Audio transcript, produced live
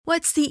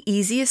What's the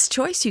easiest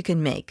choice you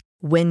can make?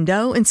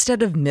 Window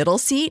instead of middle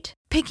seat?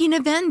 Picking a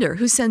vendor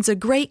who sends a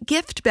great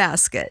gift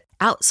basket?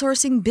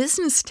 Outsourcing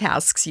business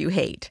tasks you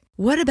hate?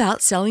 What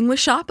about selling with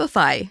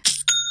Shopify?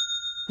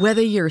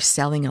 Whether you're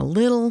selling a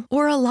little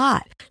or a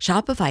lot,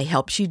 Shopify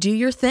helps you do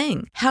your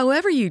thing,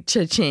 however you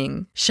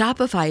cha-ching.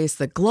 Shopify is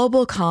the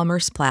global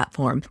commerce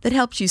platform that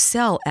helps you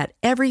sell at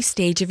every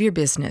stage of your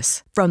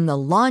business. From the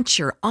launch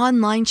your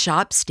online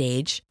shop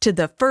stage to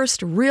the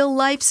first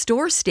real-life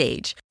store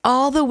stage,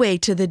 all the way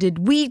to the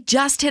did we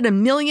just hit a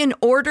million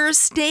orders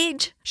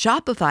stage.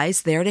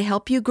 Shopify's there to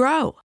help you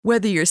grow.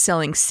 Whether you're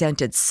selling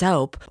scented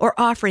soap or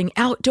offering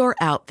outdoor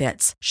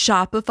outfits,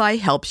 Shopify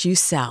helps you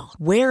sell.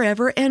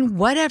 Wherever and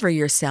whatever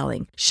you're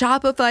selling,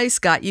 Shopify's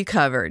got you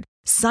covered.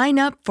 Sign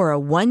up for a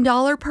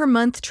 $1 per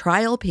month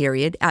trial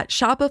period at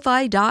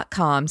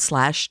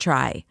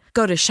shopify.com/try.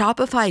 Go to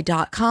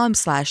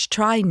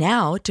shopify.com/try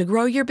now to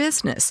grow your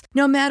business,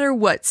 no matter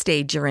what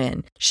stage you're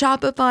in.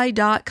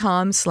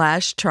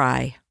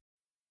 Shopify.com/try.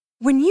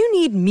 When you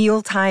need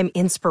mealtime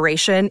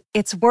inspiration,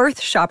 it's worth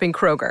shopping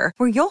Kroger,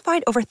 where you'll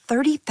find over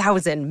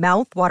 30,000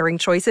 mouth-watering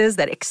choices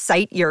that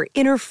excite your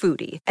inner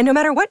foodie. And no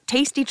matter what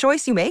tasty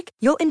choice you make,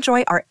 you'll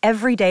enjoy our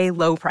everyday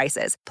low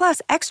prices,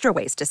 plus extra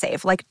ways to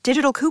save, like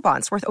digital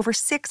coupons worth over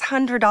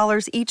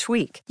 $600 each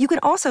week. You can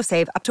also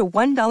save up to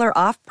 $1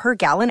 off per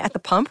gallon at the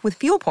pump with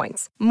fuel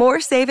points.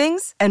 More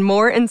savings and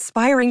more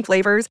inspiring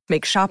flavors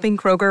make shopping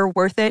Kroger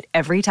worth it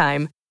every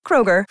time.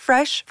 Kroger,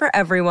 fresh for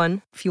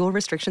everyone. Fuel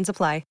restrictions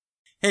apply.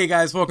 Hey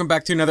guys, welcome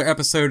back to another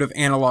episode of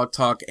Analog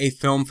Talk, a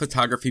film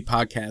photography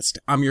podcast.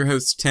 I'm your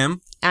host, Tim.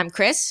 I'm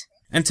Chris.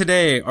 And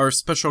today, our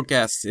special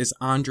guest is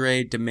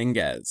Andre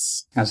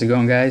Domingues. How's it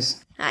going,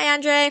 guys? Hi,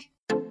 Andre.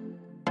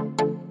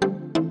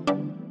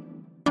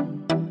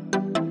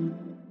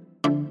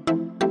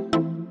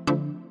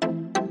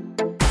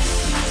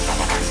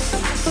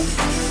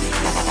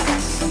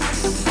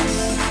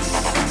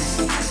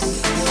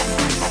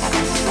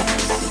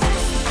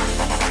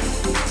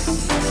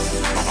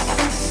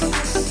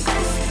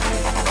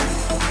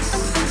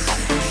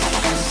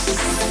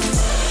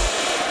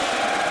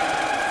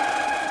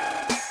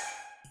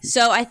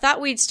 So I thought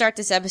we'd start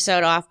this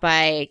episode off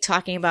by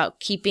talking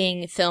about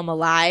keeping film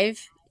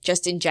alive,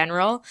 just in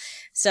general.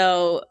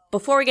 So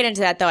before we get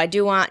into that, though, I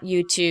do want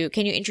you to,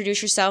 can you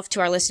introduce yourself to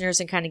our listeners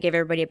and kind of give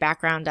everybody a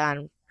background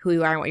on who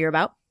you are and what you're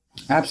about?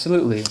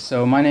 Absolutely.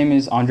 So my name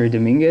is Andre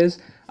Domingues.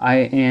 I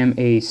am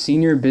a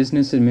senior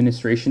business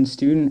administration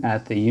student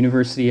at the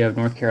University of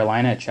North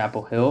Carolina at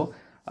Chapel Hill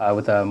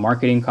with a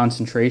marketing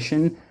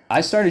concentration.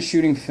 I started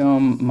shooting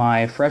film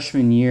my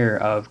freshman year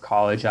of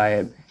college.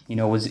 I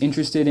was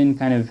interested in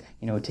kind of,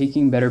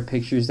 taking better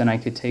pictures than I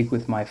could take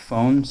with my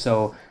phone.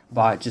 So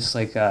bought just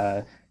like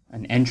an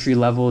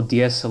entry-level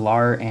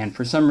DSLR, and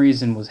for some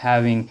reason was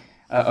having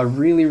a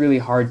really, really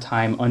hard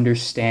time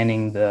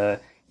understanding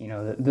the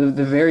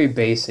very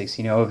basics,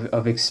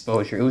 of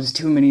exposure. It was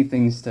too many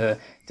things to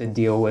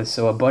deal with.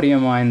 So a buddy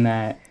of mine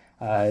that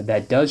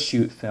does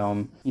shoot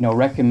film,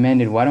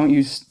 recommended, why don't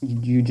you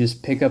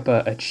just pick up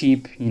a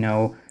cheap,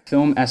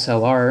 film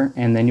SLR,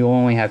 and then you'll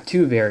only have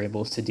two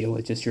variables to deal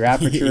with, just your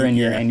aperture and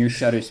your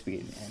shutter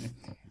speed.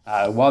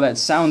 And while that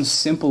sounds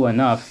simple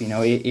enough,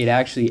 it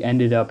actually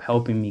ended up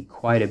helping me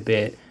quite a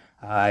bit.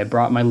 I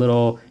brought my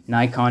little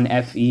Nikon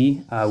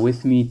FE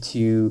with me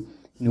to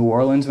New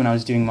Orleans when I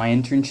was doing my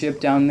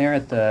internship down there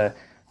at the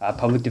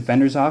public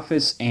defender's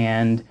office,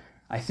 and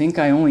I think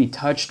I only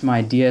touched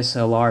my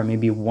DSLR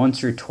maybe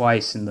once or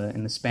twice in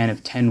the span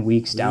of 10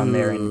 weeks down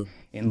there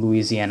in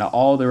Louisiana.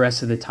 All the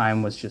rest of the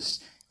time was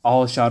just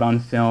all shot on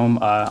film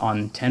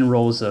on 10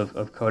 rolls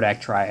of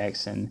Kodak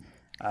Tri-X. And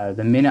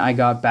the minute I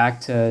got back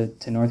to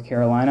North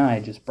Carolina, I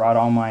just brought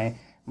all my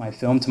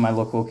film to my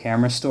local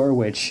camera store,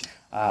 which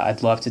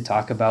I'd love to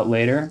talk about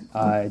later.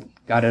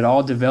 Got it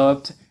all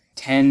developed,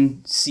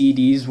 10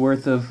 CDs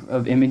worth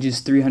of images,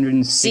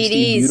 360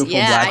 CDs, beautiful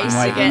black and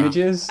white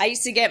images. I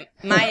used to get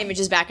my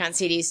images back on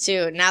CDs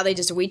too. Now they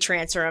just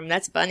WeTransfer them.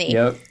 That's funny.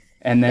 Yep.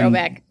 And then,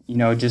 Throwback.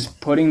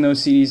 Just putting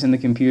those CDs in the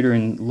computer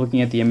and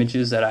looking at the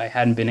images that I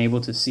hadn't been able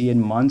to see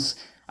in months,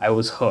 I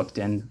was hooked.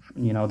 And,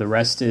 the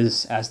rest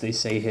is, as they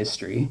say,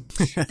 history.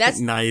 That's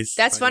nice.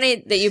 That's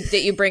funny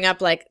that you bring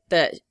up like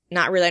the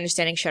not really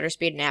understanding shutter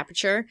speed and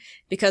aperture,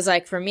 because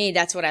like for me,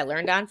 that's what I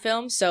learned on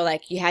film. So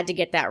like you had to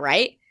get that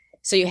right.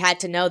 So you had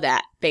to know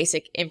that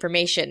basic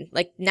information.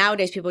 Like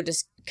nowadays people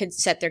just could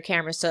set their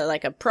cameras to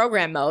like a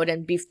program mode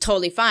and be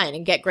totally fine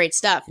and get great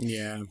stuff.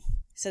 Yeah.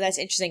 So that's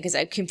interesting because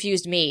it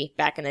confused me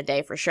back in the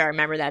day for sure. I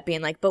remember that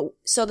being like, but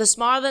so the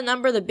smaller the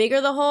number, the bigger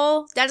the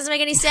hole? That doesn't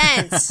make any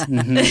sense.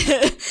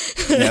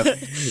 Yep.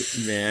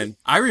 Man,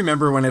 I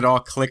remember when it all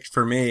clicked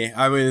for me.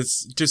 I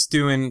was just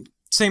doing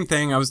same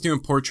thing. I was doing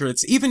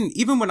portraits. Even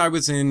when I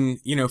was in,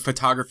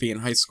 photography in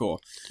high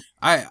school,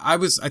 I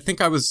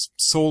think I was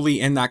solely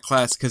in that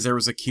class because there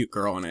was a cute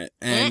girl in it.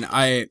 And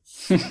I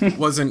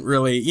wasn't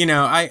really,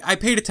 I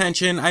paid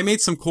attention. I made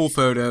some cool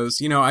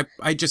photos.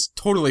 I just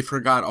totally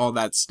forgot all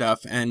that stuff,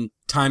 and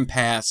time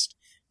passed.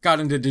 got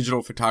into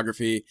digital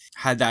photography,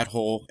 had that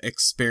whole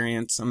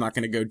experience. I'm not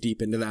going to go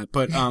deep into that,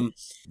 but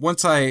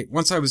once I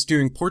was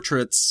doing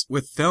portraits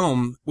with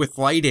film, with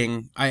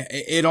lighting,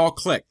 it all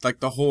clicked. Like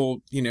the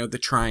whole, the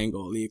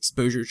triangle, the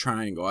exposure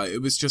triangle.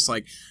 It was just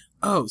like,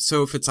 oh,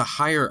 so if it's a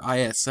higher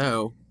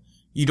ISO,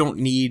 you don't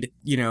need,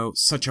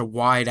 such a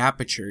wide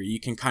aperture. You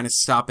can kind of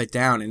stop it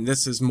down, and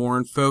this is more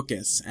in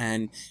focus,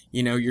 and,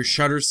 your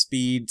shutter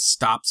speed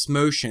stops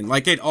motion.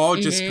 Like it all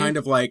just kind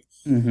of like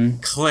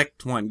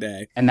clicked one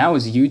day. And that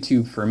was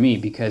YouTube for me,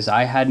 because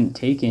I hadn't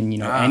taken,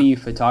 any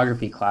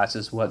photography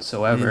classes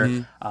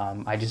whatsoever.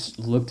 I just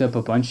looked up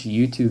a bunch of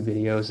YouTube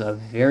videos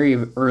very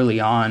early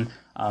on.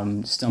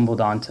 Stumbled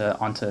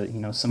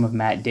onto some of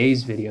Matt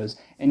Day's videos,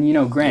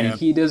 and granted,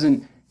 he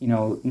doesn't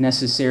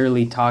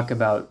necessarily talk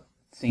about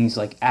things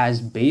like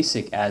as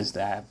basic as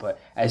that, but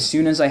as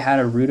soon as I had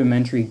a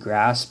rudimentary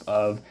grasp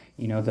of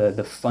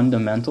the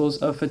fundamentals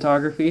of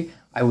photography,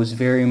 I was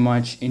very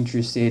much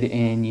interested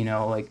in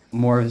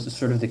more of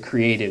sort of the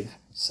creative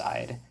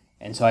side.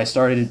 And so I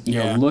started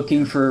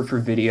looking for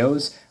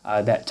videos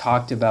that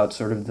talked about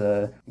sort of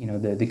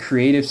the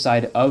creative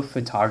side of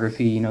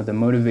photography, the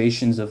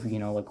motivations of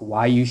like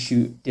why you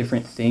shoot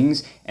different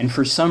things. And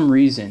for some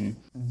reason,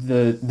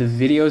 the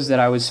videos that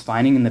I was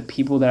finding and the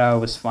people that I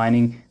was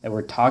finding that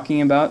were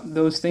talking about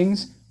those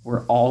things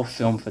were all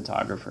film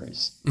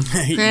photographers.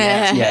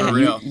 For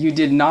real. You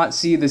did not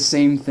see the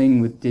same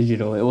thing with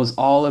digital. It was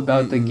all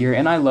about the gear,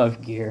 and I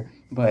love gear,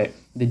 but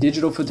the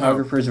digital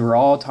photographers were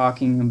all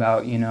talking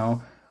about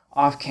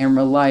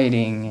off-camera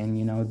lighting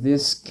and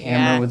this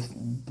camera with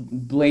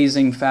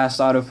blazing fast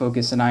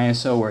autofocus and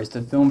ISO, whereas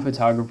the film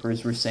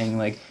photographers were saying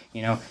like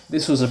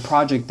this was a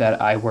project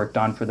that I worked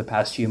on for the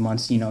past few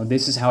months,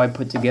 this is how I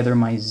put together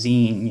my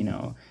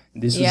zine,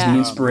 this was the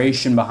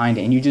inspiration behind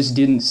it, and you just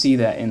didn't see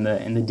that in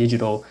the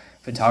digital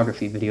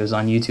photography videos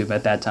on YouTube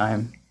at that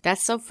time.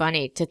 That's so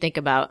funny to think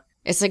about.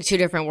 It's like two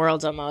different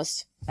worlds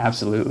almost.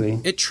 Absolutely.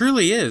 It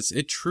truly is.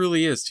 It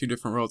truly is two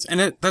different worlds.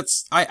 And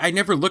I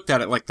never looked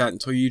at it like that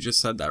until you just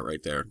said that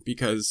right there,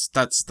 because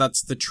that's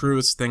the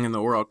truest thing in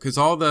the world. Because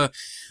all the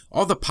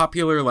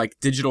popular like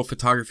digital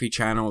photography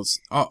channels,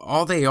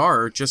 all they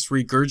are just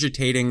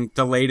regurgitating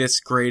the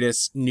latest,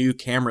 greatest new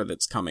camera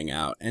that's coming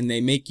out, and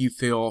they make you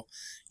feel,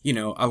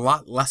 a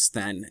lot less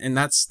than. And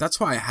that's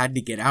why I had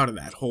to get out of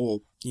that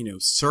whole,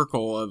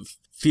 circle of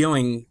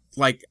feeling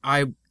like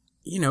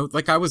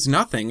like I was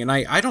nothing. And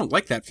I don't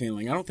like that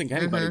feeling. I don't think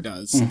anybody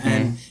does.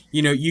 And,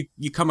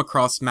 you come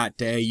across Matt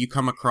Day, you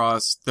come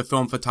across the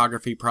Film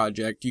Photography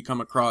Project, you come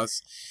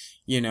across,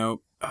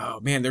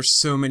 oh man, there's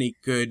so many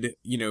good,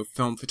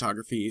 film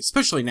photography,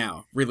 especially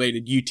now,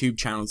 related YouTube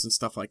channels and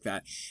stuff like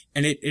that.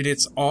 And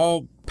it's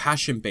all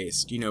passion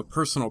based,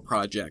 personal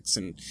projects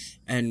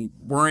and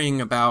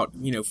worrying about,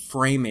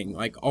 framing,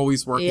 like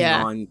always working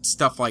on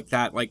stuff like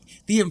that, like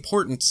the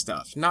important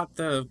stuff, not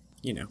the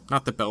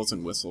bells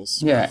and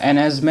whistles. Yeah, and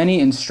as many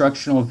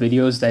instructional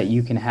videos that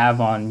you can have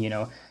on,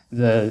 your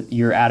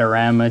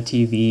Adorama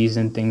TVs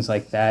and things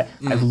like that,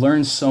 I've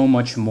learned so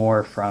much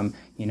more from,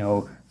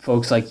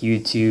 folks like you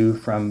two,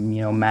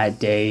 from, Matt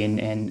Day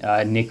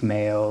and Nick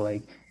Mayo.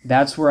 Like,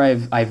 that's where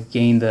I've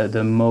gained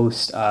the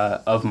most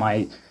of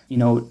my,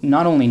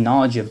 not only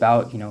knowledge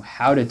about,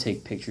 how to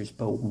take pictures,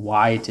 but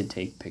why to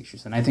take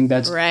pictures. And I think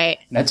that's right.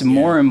 That's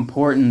more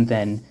important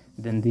than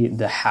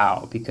the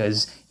how,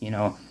 because,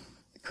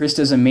 Chris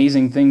does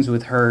amazing things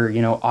with her,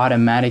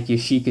 automatic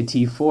Yashica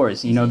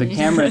T4s.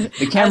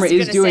 The camera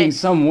is doing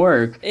some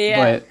work,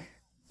 but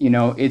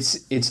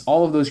it's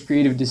all of those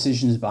creative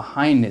decisions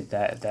behind it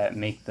that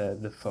make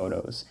the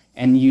photos,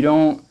 and you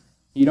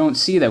don't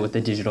see that with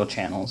the digital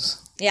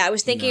channels. Yeah, I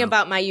was thinking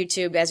about my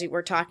YouTube as we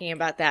were talking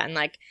about that, and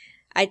like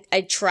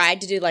I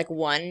tried to do like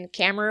one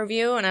camera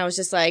review, and I was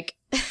just like,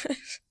 it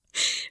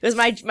was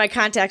my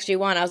Contax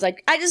G1. I was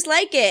like, I just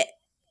like it.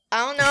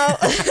 I don't know.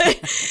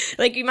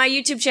 Like, my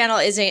YouTube channel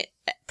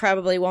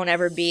probably won't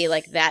ever be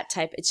like that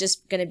type. It's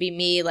just going to be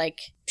me like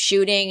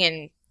shooting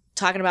and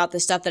talking about the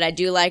stuff that I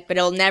do like, but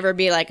it'll never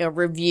be like a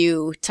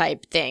review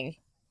type thing.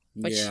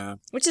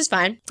 Which is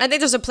fine. I think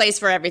there's a place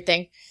for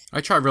everything.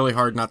 I try really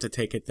hard not to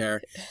take it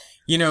there.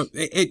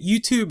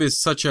 YouTube is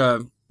such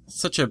a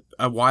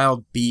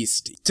wild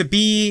beast.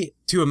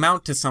 To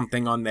amount to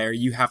something on there,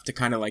 you have to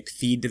kind of like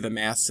feed to the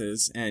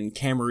masses, and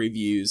camera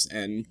reviews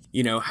and,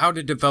 how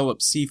to develop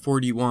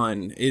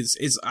C41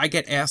 is I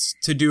get asked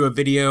to do a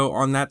video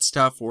on that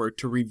stuff or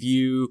to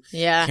review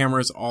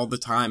cameras all the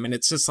time. And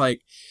it's just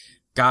like,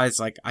 guys,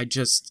 like, I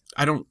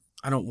don't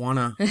want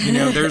to,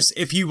 there's,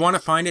 if you want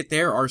to find it,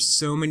 there are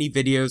so many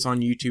videos on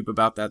YouTube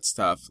about that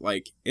stuff.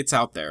 Like, it's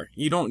out there.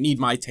 You don't need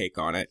my take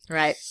on it.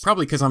 Right.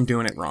 Probably because I'm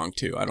doing it wrong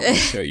too. I don't want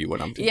to show you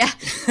what I'm doing. Yeah.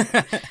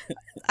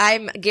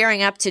 I'm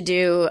gearing up to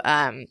do,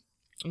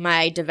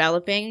 my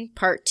developing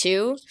part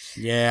 2.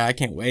 Yeah, I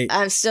can't wait.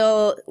 I'm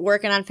still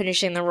working on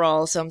finishing the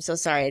roll, so I'm so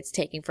sorry it's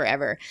taking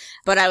forever.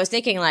 But I was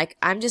thinking, like,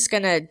 I'm just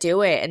going to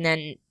do it, and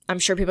then I'm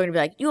sure people are going to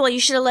be like, well, you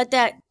should have let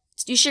that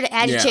you should have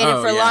agitated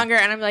for longer.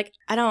 And I'm like,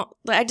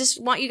 I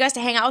just want you guys to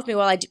hang out with me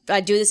while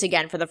I do this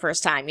again for the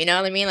first time. You know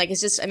what I mean? Like,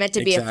 it's just meant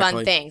to be a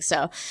fun thing.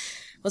 So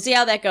we'll see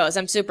how that goes.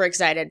 I'm super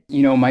excited.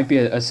 You know, might be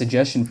a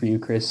suggestion for you,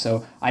 Chris.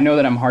 So I know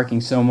that I'm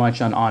harking so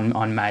much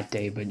on Matt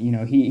Day, but, you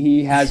know,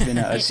 he has been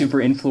a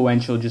super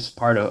influential just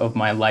part of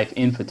my life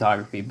in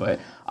photography. But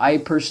I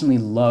personally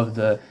love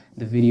the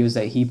videos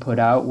that he put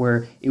out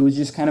where it was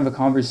just kind of a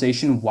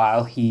conversation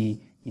while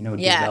he, you know,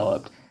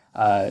 developed.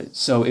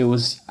 So it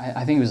was,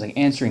 I think it was like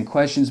answering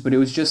questions, but it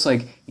was just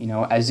like, you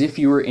know, as if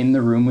you were in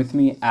the room with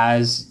me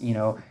as, you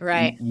know,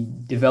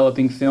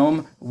 developing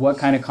film, what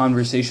kind of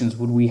conversations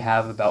would we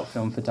have about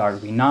film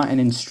photography? Not an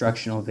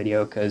instructional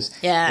video, because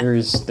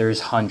there's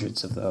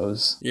hundreds of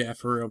those. Yeah,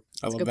 for real.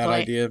 I love that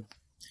idea.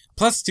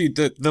 Plus, dude,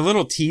 the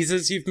little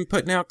teases you've been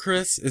putting out,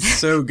 Chris, is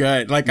so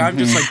good. Like, I'm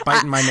just, like,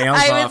 biting my nails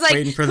off, like,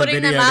 waiting for the video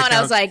to come. I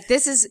was, like, putting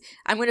them out, and I was like,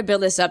 I'm going to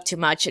build this up too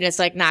much, and it's,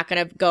 like, not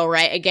going to go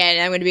right again.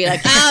 And I'm going to be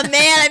like, oh, man,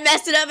 I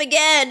messed it up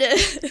again.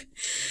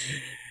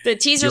 The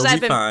teasers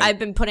I've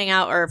been putting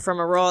out are from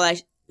a roll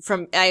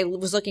I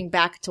was looking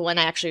back to when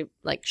I actually,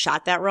 like,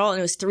 shot that roll, and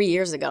it was 3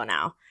 years ago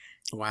now.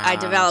 Wow. I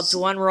developed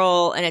one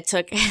roll, and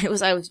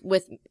I was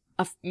with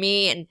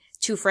me and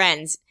two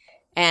friends,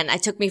 and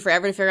it took me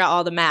forever to figure out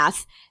all the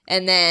math.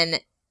 And then,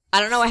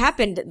 I don't know what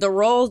happened. The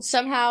roll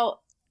somehow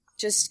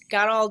just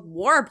got all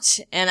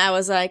warped. And I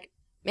was like,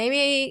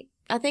 I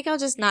think I'll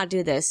just not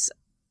do this.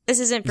 This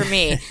isn't for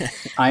me.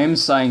 I am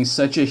sighing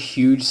such a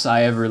huge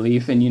sigh of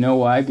relief. And you know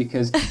why?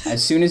 Because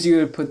as soon as you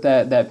would put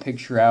that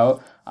picture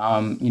out,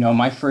 you know,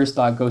 my first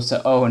thought goes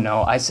to, oh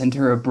no, I sent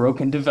her a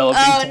broken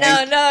developing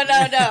tank.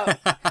 No.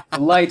 The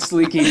light's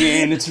leaking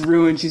in. It's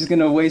ruined. She's going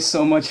to waste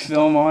so much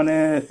film on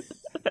it.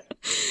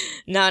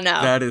 No.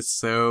 That is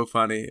so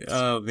funny.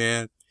 Oh,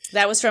 man.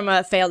 That was from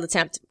a failed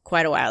attempt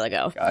quite a while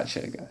ago.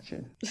 Gotcha.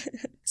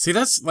 See,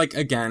 that's, like,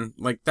 again,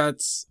 like,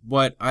 that's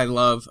what I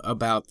love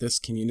about this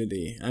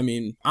community. I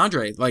mean,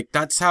 Andre, like,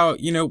 that's how,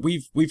 you know,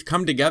 we've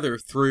come together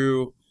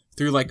through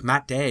like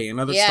Matt Day and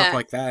other stuff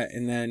like that.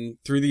 And then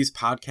through these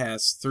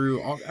podcasts,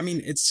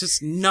 it's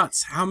just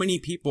nuts how many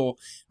people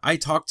I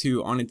talk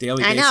to on a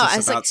daily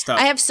basis about stuff.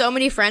 I have so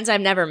many friends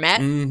I've never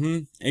met. Mm-hmm.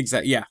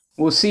 Exactly. Yeah.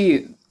 Well,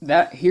 see,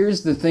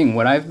 here's the thing.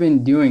 What I've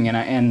been doing,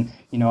 and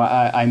you know,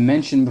 I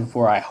mentioned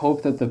before, I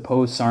hope that the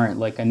posts aren't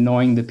like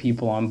annoying the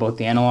people on both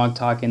the Analog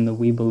Talk and the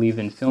We Believe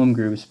in Film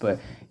groups. But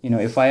you know,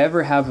 if I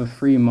ever have a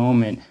free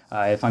moment,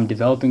 if I'm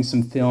developing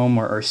some film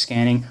or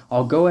scanning,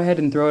 I'll go ahead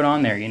and throw it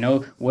on there. You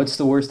know, what's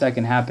the worst that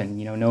can happen?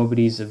 You know,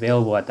 nobody's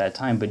available at that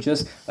time. But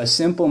just a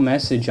simple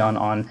message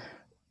on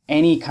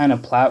any kind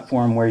of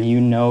platform where you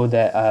know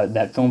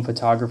that film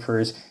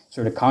photographers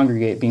sort of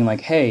congregate, being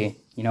like, hey,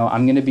 you know,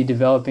 I'm going to be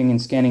developing and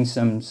scanning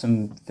some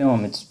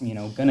film. It's, you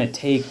know, going to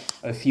take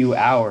a few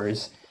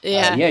hours.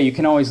 Yeah, you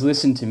can always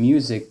listen to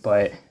music,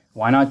 but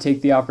why not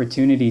take the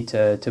opportunity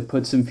to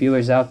put some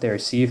feelers out there,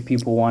 see if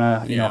people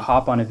want to, you know,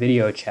 hop on a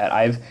video chat.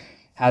 I've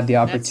had the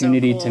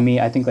opportunity to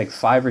meet, I think, like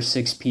 5 or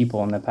 6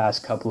 people in the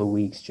past couple of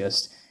weeks,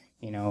 just,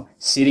 you know,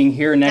 sitting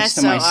here next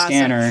to my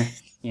scanner,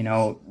 you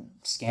know,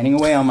 scanning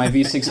away on my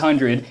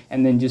V600,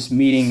 and then just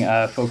meeting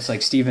folks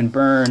like Stephen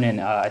Byrne, and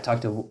I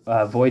talked to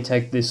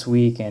Wojtek this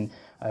week, and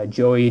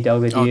Joey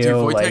Delgadillo. Oh,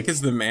 dude, Wojtek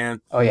is the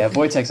man. Oh, yeah,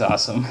 Wojtek's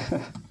awesome.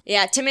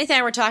 Yeah, Timothy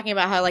and I were talking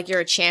about how, like, you're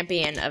a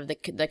champion of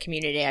the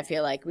community. I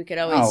feel like we could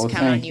always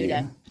count on you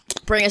to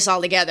bring us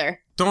all together.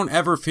 Don't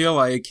ever feel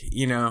like,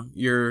 you know,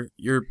 you're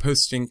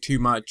posting too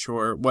much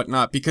or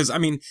whatnot, because, I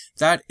mean,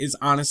 that is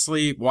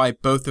honestly why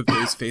both of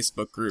those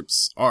Facebook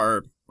groups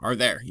are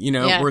there. You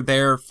know, we're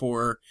there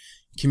for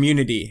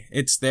community.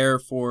 It's there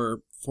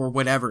for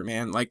whatever,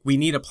 man. Like, we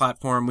need a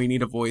platform, we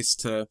need a voice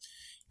to,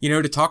 you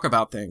know, to talk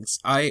about things.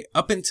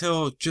 Up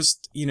until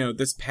just, you know,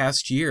 this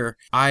past year,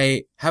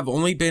 I have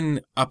only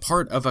been a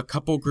part of a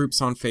couple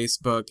groups on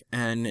Facebook,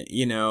 and,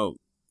 you know,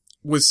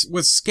 was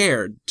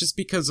scared just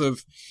because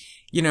of,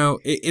 you know,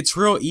 it's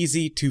real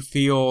easy to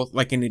feel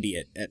like an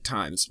idiot at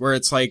times, where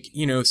it's like,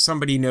 you know,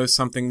 somebody knows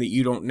something that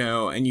you don't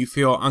know and you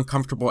feel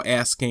uncomfortable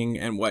asking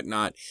and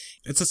whatnot.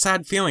 It's a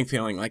sad feeling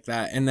like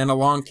that. And then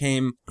along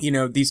came, you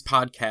know, these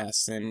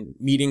podcasts and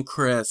meeting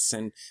Chris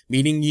and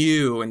meeting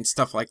you and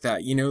stuff like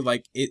that. You know,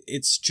 like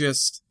it's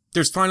just,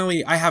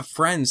 I have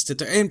friends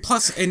and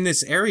plus in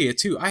this area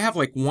too, I have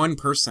like one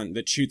person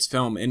that shoots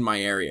film in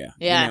my area,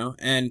 you know,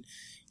 and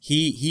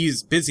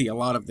he's busy a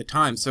lot of the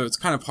time, so it's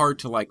kind of hard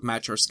to like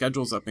match our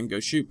schedules up and go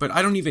shoot. But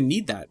I don't even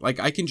need that. Like,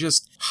 I can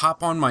just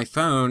hop on my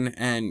phone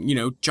and, you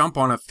know, jump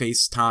on a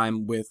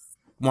FaceTime with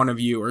one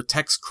of you, or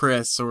text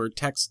Chris, or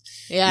text,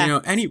 you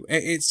know,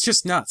 it's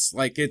just nuts.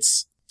 Like,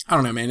 I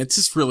don't know, man. It's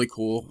just really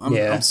cool.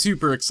 I'm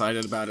super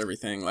excited about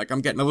everything. Like,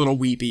 I'm getting a little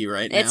weepy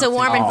right now. It's a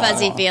warm and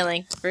fuzzy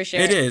feeling, for sure.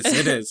 It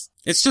is.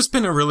 It's just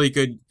been a really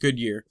good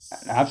year.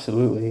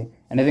 Absolutely.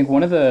 And I think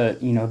one of the,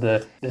 you know,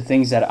 the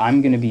things that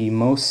I'm going to be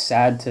most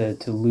sad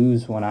to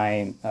lose when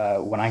I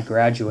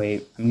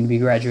graduate, I'm going to be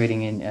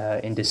graduating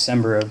in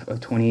December of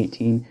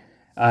 2018,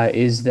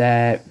 is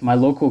that my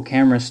local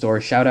camera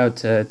store, shout out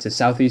to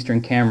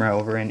Southeastern Camera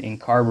over in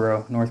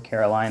Carborough, North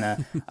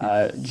Carolina,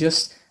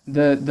 just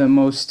the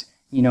most,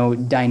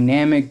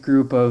 dynamic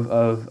group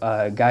of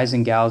guys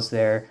and gals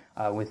there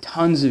with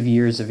tons of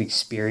years of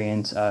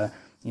experience.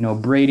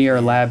 Brady,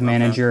 our lab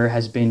manager,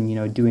 has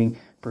been, doing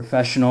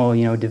professional,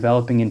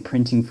 developing and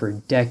printing for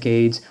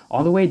decades,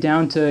 all the way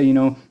down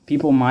to,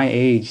 people my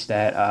age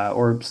that,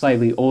 or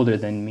slightly older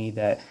than me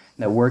that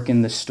work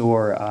in the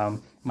store.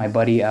 My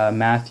buddy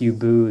Matthew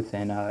Booth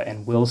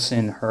and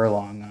Wilson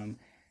Herlong.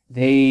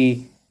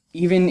 They,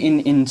 even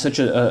in such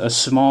a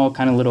small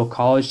kind of little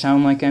college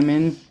town like I'm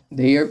in,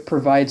 they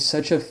provide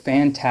such a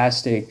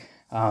fantastic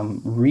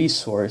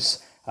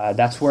resource.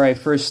 That's where I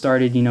first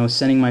started,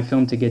 sending my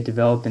film to get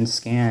developed and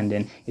scanned,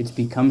 and it's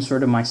become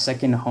sort of my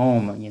second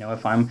home.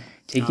 If I'm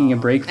taking a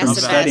break from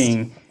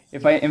studying,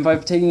 if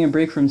I'm taking a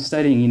break from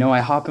studying,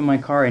 I hop in my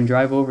car and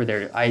drive over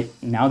there.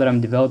 Now that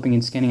I'm developing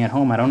and scanning at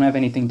home, I don't have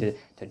anything to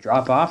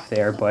drop off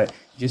there, but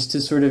just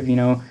to sort of,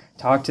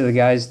 talk to the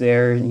guys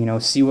there,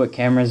 see what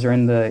cameras are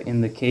in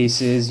the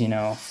cases,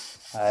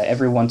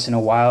 every once in a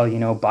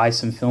while, buy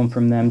some film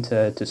from them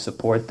to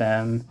support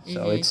them.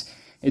 So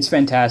it's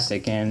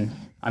fantastic, and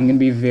I'm going to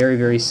be very,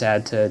 very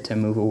sad to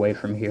move away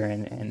from here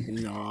and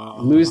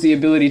lose the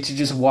ability to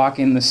just walk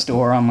in the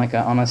store on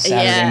on a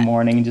Saturday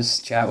morning and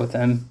just chat with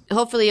them.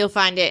 Hopefully you'll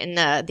find it in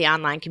the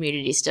online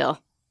community still.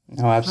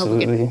 Oh,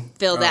 absolutely.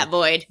 Fill that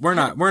void. We're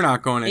not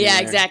going anywhere.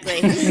 Yeah,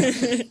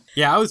 exactly.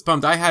 Yeah, I was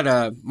bummed. I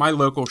had my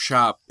local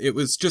shop. It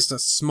was just a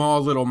small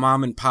little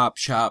mom and pop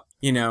shop,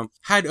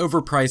 had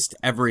overpriced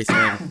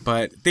everything,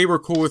 but they were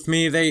cool with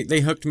me. They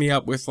hooked me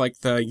up with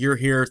the you're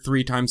here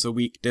 3 times a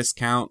week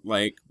discount.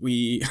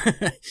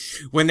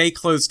 When they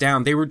closed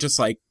down, they were just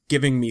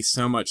giving me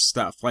so much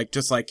stuff.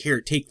 Here,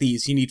 take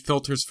these. You need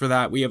filters for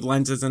that. We have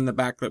lenses in the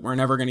back that we're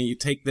never going to use.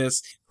 Take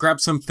this,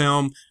 grab some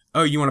film.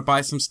 Oh, you want to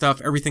buy some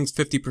stuff? Everything's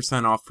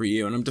 50% off for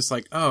you. And I'm just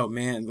oh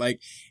man,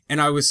 and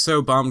I was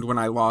so bummed when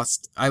I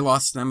lost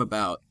them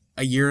about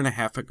a year and a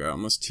half ago,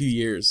 almost 2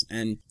 years.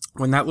 And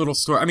when that little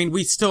store,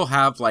 we still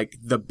have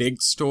the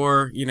big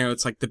store,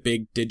 it's the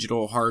big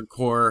digital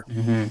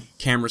hardcore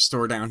camera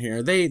store down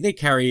here. They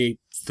carry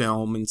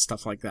film and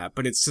stuff like that,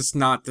 but it's just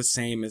not the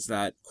same as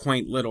that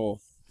quaint little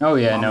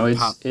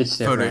it's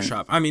different.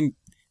 Photoshop.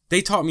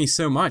 They taught me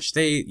so much.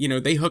 They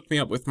hooked me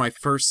up with my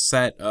first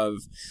set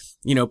of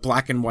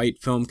black and white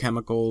film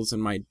chemicals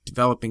and my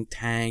developing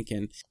tank,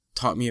 and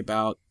taught me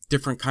about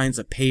different kinds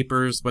of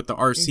papers, what the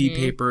RC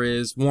paper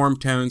is, warm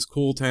tones,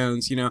 cool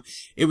tones.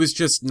 It was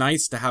just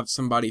nice to have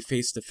somebody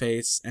face to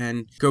face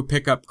and go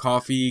pick up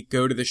coffee,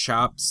 go to the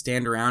shop,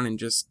 stand around and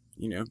just,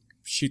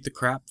 shoot the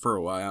crap for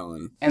a while.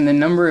 And the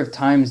number of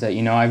times that,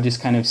 I've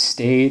just kind of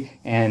stayed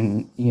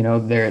and,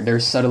 they're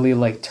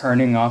subtly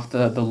turning off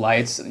the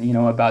lights,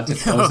 about to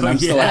close, and I'm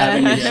still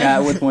having a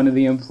chat with one of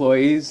the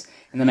employees.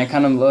 And then I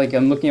kind of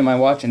I'm looking at my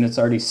watch and it's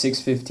already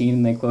 6:15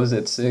 and they close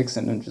at 6,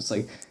 and I'm just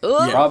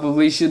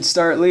probably should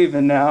start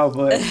leaving now,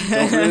 but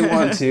don't really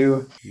want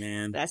to.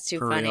 Man, that's too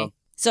funny. Real.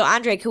 So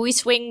Andre, can we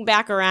swing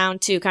back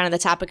around to kind of the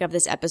topic of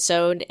this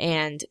episode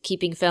and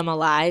keeping film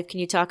alive? Can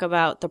you talk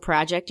about the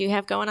project you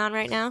have going on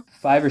right now?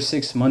 5 or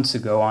 6 months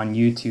ago on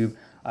YouTube,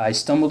 I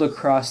stumbled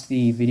across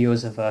the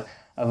videos of a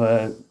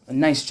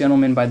nice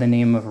gentleman by the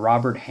name of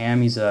Robert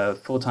Ham. He's a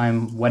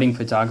full-time wedding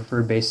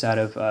photographer based out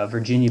of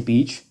Virginia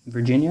Beach,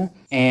 Virginia.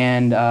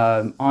 And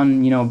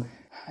on,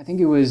 I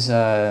think it was,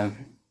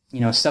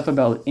 stuff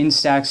about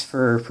Instax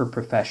for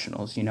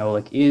professionals.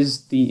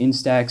 Is the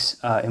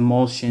Instax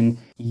emulsion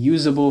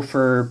usable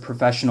for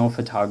professional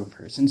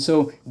photographers? And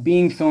so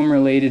being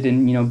film-related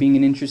and, being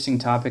an interesting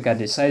topic, I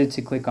decided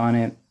to click on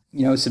it,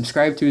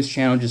 subscribe to his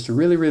channel. Just a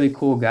really, really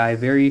cool guy,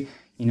 very,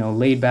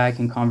 laid back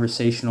and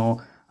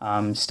conversational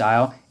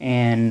style.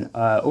 And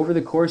over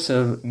the course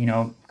of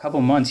a couple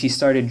months, he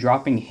started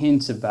dropping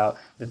hints about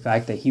the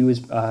fact that he was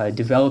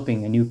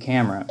developing a new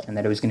camera and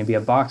that it was going to be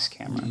a box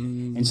camera.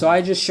 And so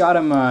I just shot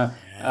him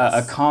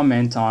a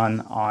comment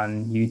on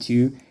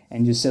YouTube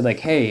and just said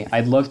hey,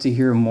 I'd love to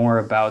hear more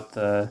about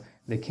the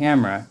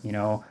camera.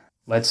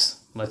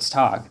 Let's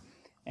talk.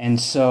 And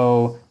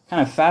so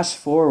kind of fast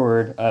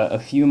forward a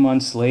few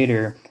months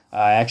later,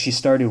 I actually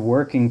started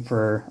working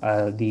for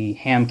the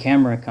Ham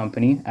Camera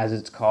Company, as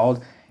it's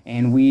called.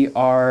 And we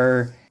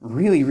are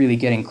really, really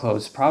getting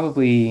close.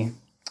 Probably, I'm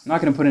not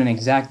going to put an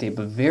exact date,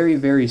 but very,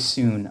 very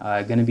soon,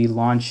 going to be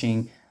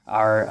launching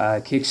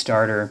our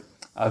Kickstarter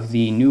of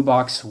the New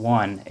Box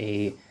 1,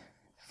 a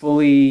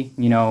fully,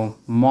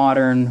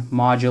 modern,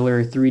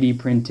 modular, 3D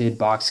printed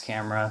box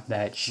camera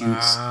that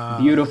shoots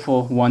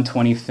beautiful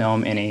 120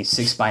 film in a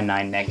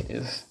 6x9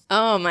 negative.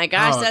 Oh my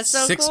gosh, that's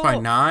so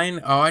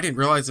 6x9? Oh, I didn't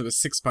realize it was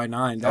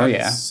 6x9. That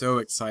is so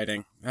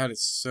exciting. That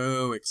is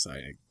so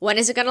exciting. When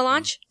is it going to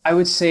launch? I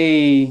would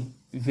say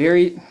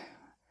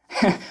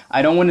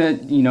I don't want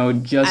to,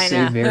 just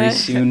say very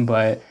soon,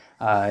 but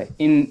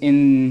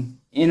in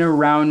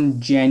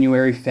around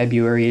January,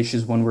 February-ish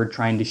is when we're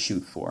trying to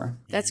shoot for.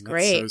 That's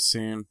great. So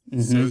soon.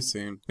 So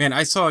soon. Man,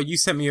 I saw you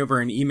sent me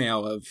over an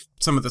email of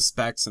some of the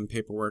specs and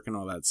paperwork and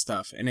all that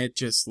stuff, and it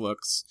just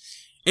looks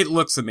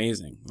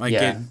amazing.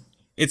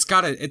 it's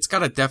got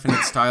a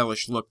definite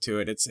stylish look to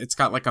it. It's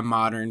got like a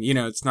modern,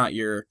 it's not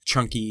your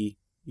chunky,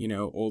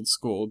 old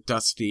school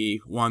dusty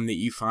one that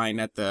you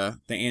find at the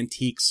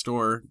antique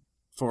store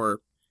for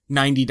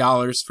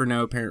 $90 for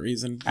no apparent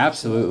reason.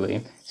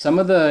 Absolutely. Some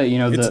of the,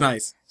 it's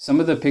nice. Some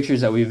of the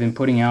pictures that we've been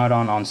putting out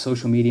on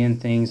social media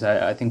and things,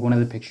 I think one of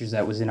the pictures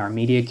that was in our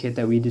media kit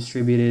that we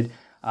distributed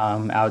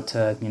out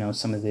to,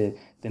 some of the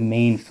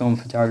main film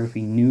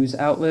photography news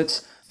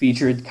outlets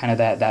featured kind of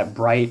that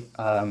bright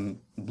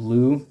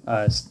blue,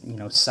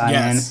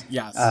 cyan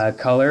yes.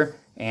 color.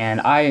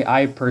 And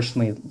I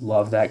personally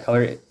love that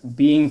color.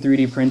 Being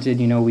 3D printed,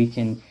 we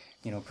can,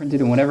 print it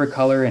in whatever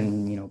color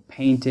and,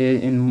 paint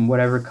it in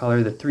whatever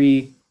color. The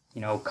three,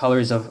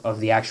 colors of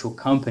the actual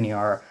company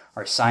are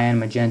cyan,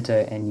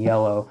 magenta, and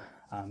yellow.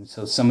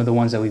 So some of the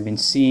ones that we've been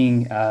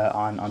seeing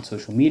on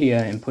social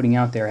media and putting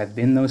out there have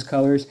been those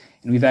colors.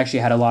 And we've actually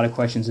had a lot of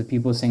questions of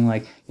people saying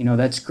like,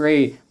 that's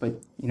great, but,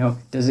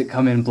 does it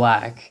come in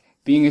black?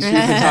 Being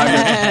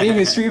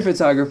a street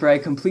photographer, I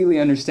completely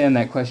understand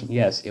that question.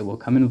 Yes, it will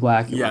come in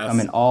black. It will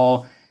come in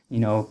all,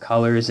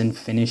 colors and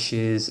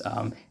finishes.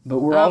 But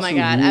we're also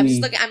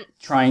really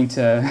trying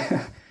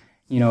to,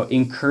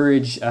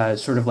 encourage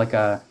sort of like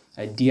a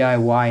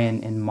DIY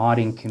and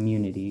modding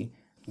community.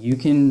 You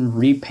can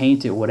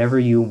repaint it whatever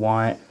you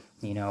want,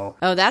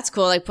 Oh, that's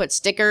cool. Like put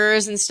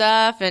stickers and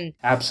stuff and.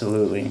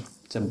 Absolutely.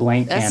 It's a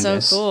blank canvas.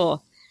 That's so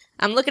cool.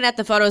 I'm looking at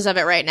the photos of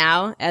it right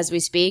now as we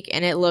speak,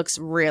 and it looks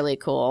really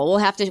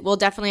cool. We'll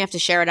definitely have to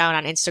share it out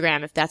on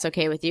Instagram if that's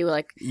okay with you.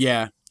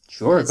 Yeah.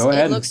 Sure, go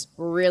ahead. It looks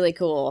really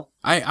cool.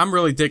 I'm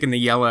really digging the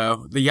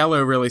yellow. The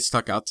yellow really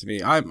stuck out to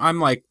me. I'm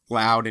like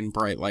loud and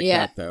bright like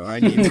that though.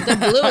 I need the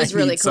blue is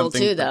really cool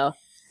too though.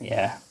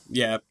 Yeah.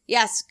 Yeah.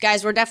 Yes,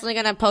 guys, we're definitely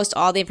going to post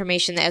all the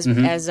information as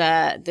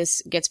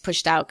this gets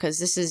pushed out because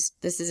this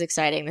is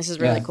exciting. This is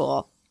really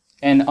cool.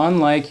 And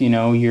unlike,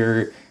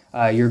 your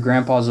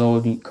grandpa's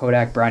old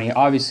Kodak Brownie,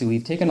 obviously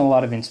we've taken a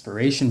lot of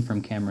inspiration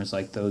from cameras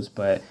like those,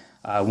 but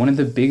one of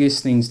the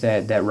biggest things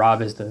that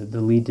Rob, as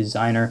the lead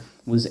designer,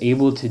 was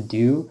able to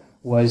do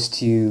was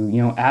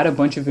to, add a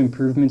bunch of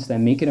improvements that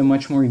make it a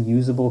much more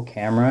usable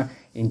camera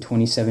in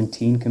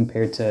 2017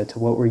 compared to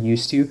what we're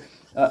used to.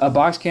 A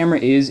box camera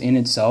is in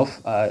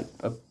itself a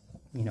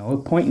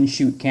point and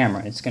shoot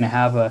camera. It's going to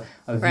have a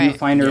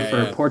viewfinder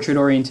for portrait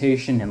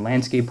orientation and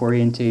landscape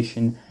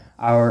orientation.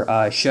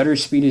 Our shutter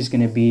speed is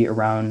going to be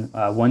around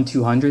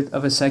 1/200th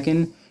of a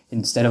second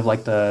instead of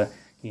like the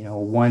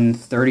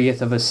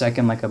 1/30th of a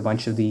second like a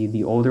bunch of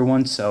the older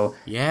ones. So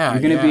you're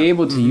going to be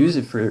able to use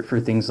it for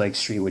things like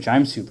street, which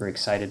I'm super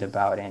excited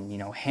about, and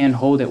hand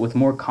hold it with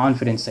more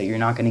confidence that you're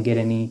not going to get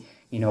any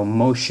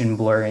motion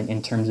blur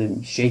in terms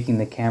of shaking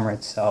the camera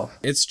itself.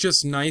 It's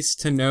just nice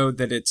to know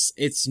that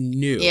it's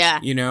new.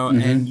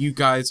 And you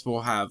guys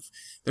will have.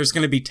 There's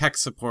going to be tech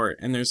support,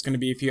 and there's going to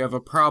be, if you have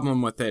a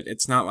problem with it,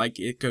 it's not like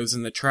it goes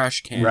in the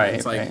trash can. Right,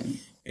 it's like,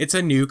 it's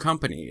a new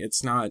company.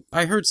 It's not,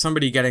 I heard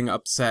somebody getting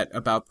upset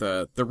about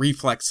the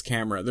reflex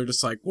camera. They're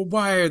just like, well,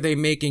 why are they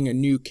making a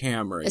new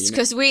camera? It's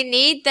because we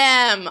need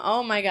them.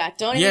 Oh my God.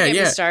 Don't even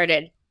get me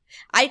started.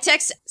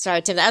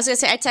 Sorry, Tim. I was going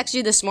to say, I texted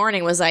you this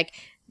morning, was like,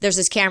 there's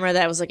this camera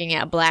that I was looking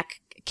at,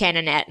 black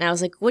Canonet, and I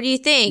was like, what do you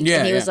think?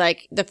 And he was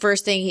like, the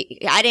first thing,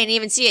 I didn't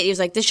even see it. He was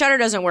like, the shutter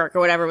doesn't work or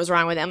whatever was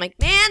wrong with it. I'm like,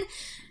 man.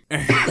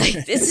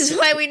 Like, this is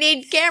why we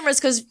need cameras,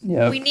 because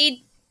we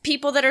need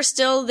people that are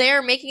still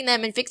there making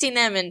them and fixing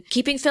them and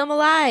keeping film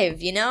alive,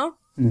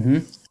 Mm-hmm.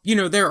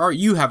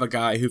 You have a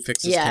guy who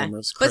fixes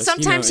cameras, Chris, but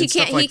sometimes he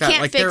can't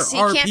fix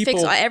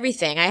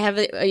everything. I have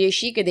a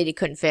Yashica that he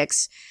couldn't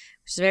fix,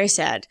 which is very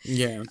sad.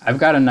 Yeah. I've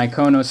got a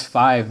Nikonos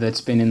 5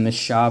 that's been in the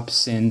shop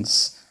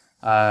since,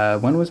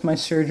 when was my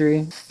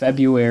surgery?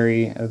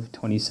 February of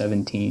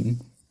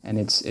 2017. And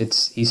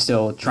he's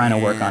still trying to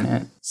work on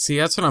it. See,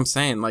 that's what I'm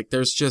saying. Like,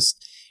 there's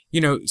just,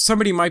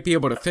 somebody might be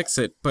able to fix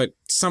it, but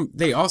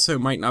they also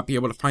might not be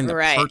able to find the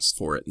parts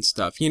for it and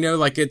stuff.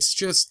 Like, it's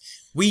just,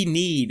 we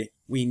need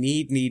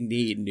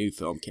new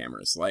film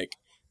cameras. Like,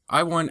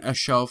 I want a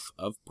shelf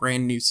of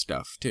brand new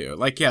stuff too.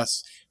 Like,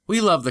 yes, we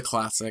love the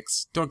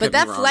classics. Don't get me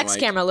wrong. But that flex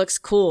camera looks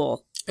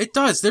cool. It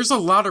does. There's a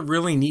lot of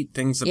really neat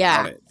things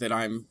about it that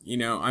I'm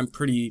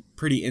pretty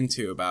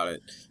into about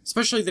it.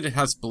 Especially that it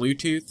has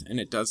Bluetooth and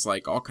it does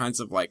like all kinds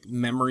of like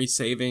memory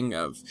saving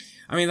of.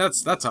 I mean,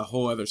 that's a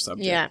whole other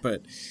subject. Yeah.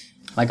 But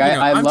like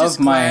I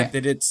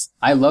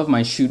love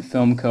my Shoot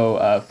Film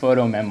Co.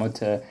 Photo memo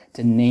to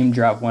name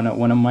drop one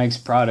of Mike's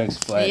products.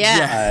 But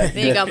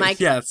there you go, Mike.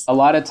 Yes. A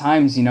lot of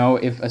times,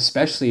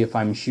 especially if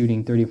I'm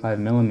shooting 35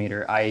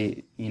 millimeter,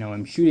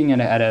 I'm shooting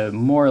at a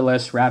more or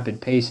less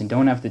rapid pace and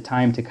don't have the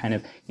time to kind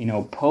of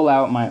pull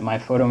out my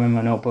photo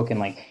memo notebook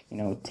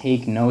and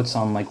take notes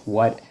on like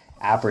what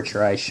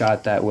aperture I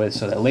shot that with,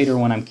 so that later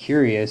when I'm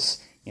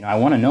curious, I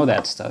want to know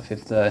that stuff.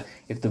 If the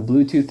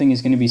Bluetooth thing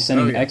is going to be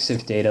sending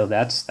EXIF data,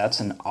 that's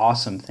an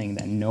awesome thing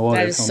that no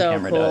other film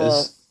camera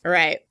does.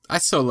 Right. I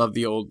still love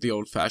the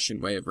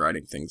old-fashioned way of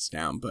writing things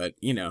down, but,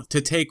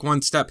 to take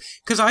one step,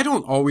 because I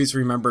don't always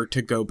remember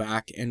to go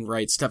back and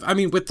write stuff. I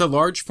mean, with the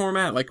large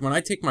format, like when I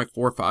take my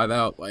 4.5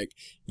 out, like,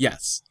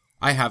 yes,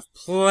 I have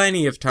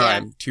plenty of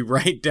time to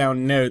write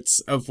down notes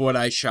of what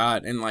I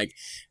shot and like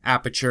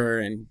aperture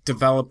and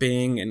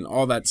developing and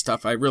all that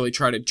stuff. I really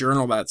try to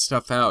journal that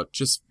stuff out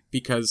just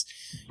because,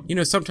 you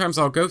know, sometimes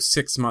I'll go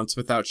 6 months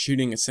without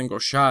shooting a single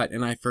shot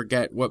and I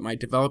forget what my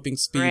developing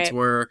speeds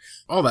were,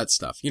 all that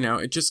stuff. You know,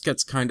 it just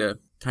gets kind of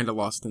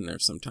lost in there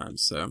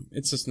sometimes. So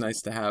it's just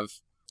nice to have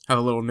a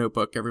little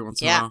notebook every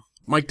once in a while.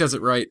 Mike does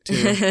it right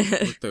too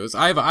with those.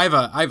 I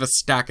have a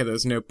stack of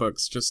those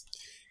notebooks. Just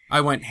I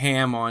went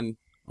ham on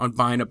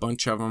buying a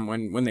bunch of them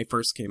when they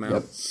first came out.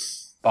 Yep.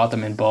 Bought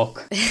them in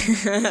bulk.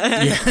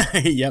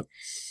 Yep.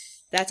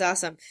 That's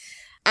awesome.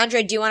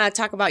 Andre, do you want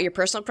to talk about your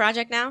personal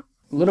project now?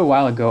 A little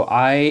while ago,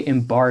 I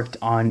embarked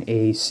on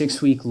a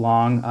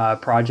 6-week-long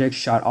project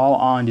shot all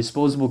on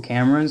disposable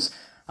cameras.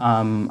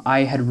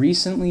 I had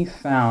recently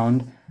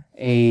found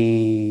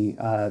a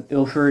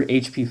Ilford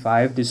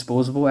HP5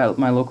 disposable at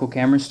my local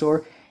camera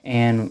store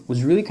and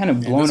was really kind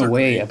of blown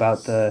away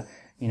about the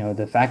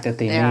fact that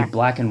they made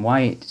black and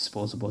white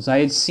disposables. I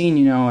had seen,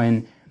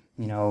 in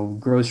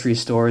grocery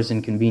stores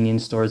and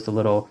convenience stores, the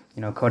little,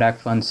 Kodak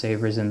Fun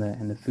Savers and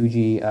the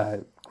Fuji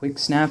Quick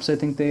Snaps, I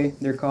think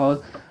they're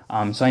called.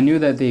 So I knew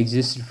that they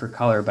existed for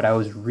color, but I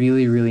was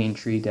really, really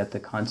intrigued at the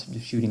concept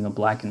of shooting a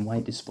black and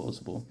white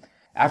disposable.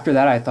 After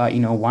that, I thought,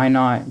 why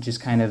not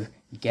just kind of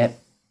get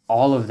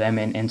all of them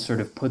and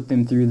sort of put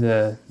them through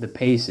the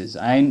paces.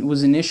 I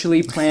was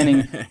initially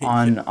planning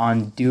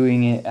on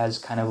doing it as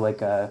kind of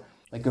like a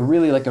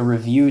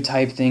review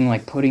type thing,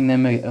 like putting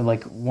them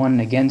like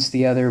one against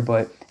the other,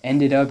 but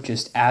ended up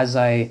just as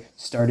I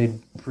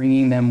started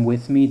bringing them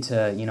with me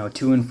to,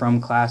 to and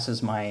from class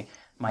as my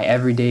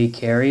everyday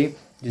carry,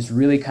 just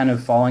really kind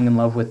of falling in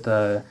love with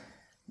the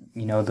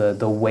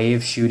way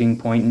of shooting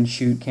point and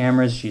shoot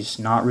cameras, just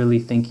not really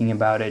thinking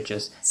about it,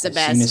 just as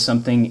soon as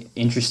something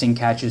interesting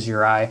catches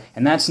your eye.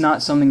 And that's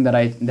not something that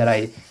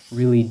I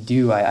really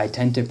do. I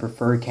tend to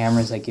prefer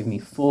cameras that give me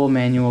full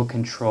manual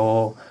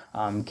control,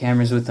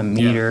 cameras with a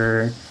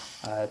meter,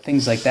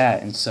 things like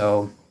that. And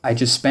so I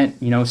just spent,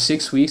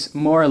 6 weeks,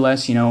 more or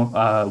less,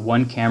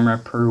 one camera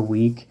per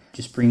week,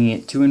 just bringing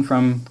it to and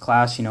from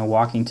class,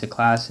 walking to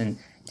class and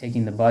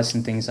taking the bus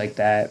and things like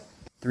that.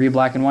 3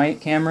 black and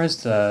white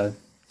cameras, the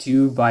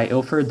 2 by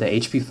Ilford, the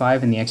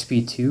HP5 and the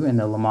XP2, and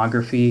the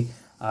Lomography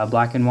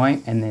black and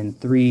white, and then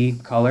 3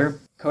 color.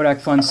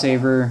 Kodak Fun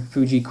Saver,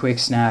 Fuji Quick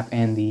Snap,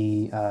 and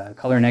the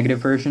color negative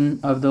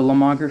version of the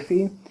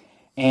Lomography.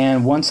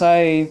 And once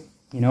I,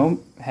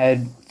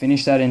 had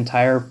finished that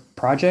entire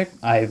project,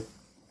 I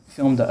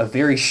filmed a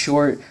very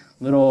short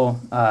little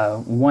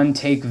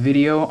one-take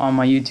video on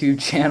my YouTube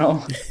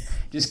channel.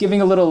 Just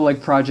giving a little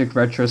like project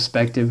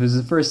retrospective. It was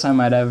the first time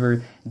I'd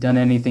ever done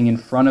anything in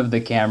front of the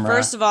camera.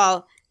 First of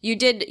all,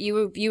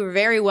 you were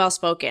very well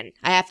spoken,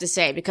 I have to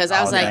say, because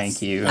I was like,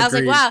 thank you. I was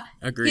like, wow,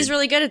 Agreed. He's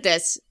really good at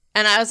this.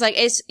 And I was like,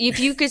 if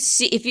you could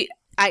see,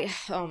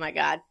 oh my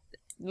God,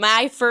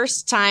 my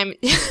first time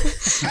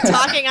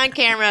talking on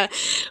camera,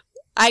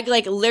 I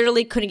like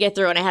literally couldn't get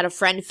through, and I had a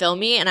friend film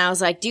me, and I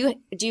was like, do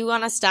you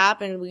want to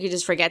stop and we could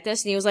just forget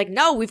this? And he was like,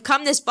 no, we've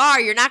come this far.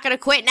 You're not going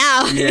to quit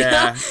now.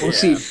 Yeah. Well,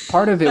 see,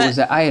 part of it was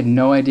that I had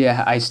no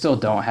idea. I still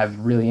don't have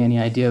really any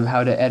idea of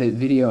how to edit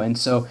video. And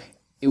so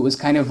it was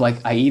kind of like,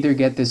 I either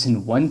get this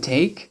in one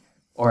take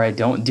or I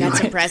don't do it.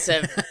 That's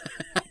impressive.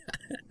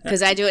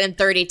 Because I do it in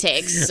 30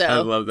 takes. So I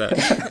love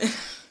that.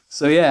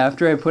 So yeah,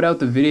 after I put out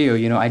the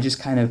video, I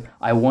just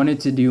I wanted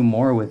to do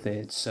more with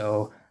it.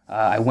 So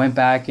I went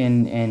back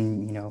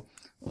and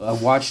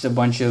watched a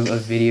bunch of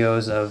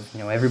videos of,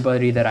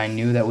 everybody that I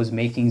knew that was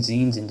making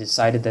zines, and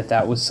decided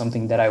that was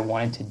something that I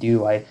wanted to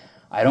do. I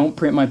don't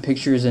print my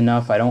pictures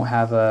enough. I don't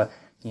have a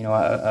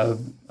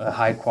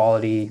high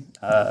quality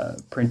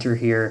printer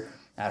here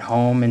at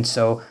home. And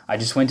so I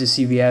just went to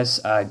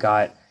CVS,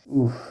 got,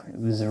 it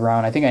was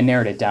around, I think I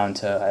narrowed it down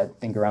to,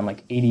 around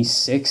like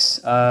 86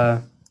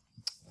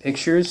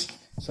 pictures.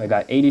 So I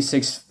got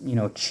 86,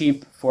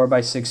 cheap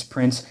 4x6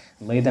 prints,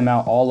 laid them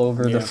out all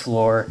over the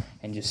floor,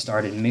 and just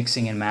started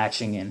mixing and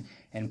matching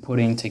and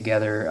putting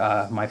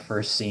together my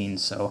first scene.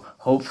 So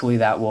hopefully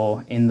that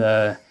will, in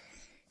the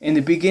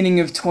beginning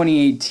of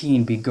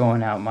 2018, be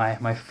going out,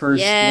 my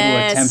first little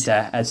attempt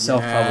at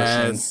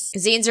self-publishing. Yes.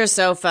 Zines are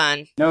so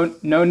fun.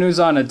 No news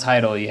on a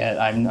title yet.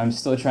 I'm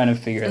still trying to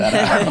figure that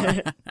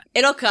out.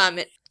 It'll come.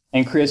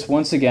 And Chris,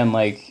 once again,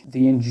 like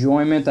the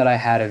enjoyment that I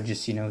had of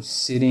just,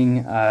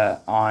 sitting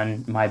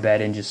on my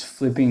bed and just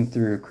flipping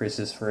through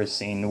Chris's first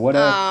scene. What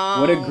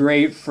a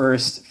great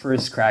first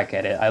crack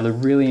at it. I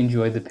really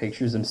enjoyed the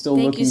pictures. I'm still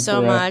looking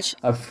for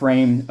a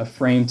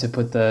frame to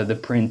put the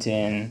print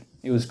in.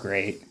 It was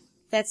great.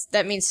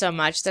 That means so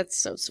much. That's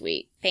so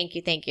sweet. Thank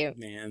you.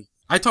 Man,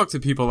 I talk to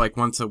people like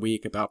once a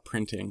week about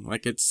printing.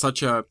 Like it's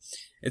such a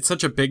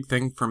big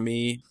thing for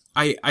me.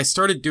 I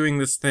started doing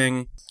this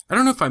thing. I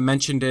don't know if I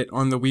mentioned it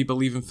on the We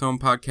Believe in Film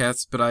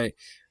podcast, but I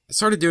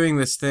started doing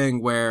this thing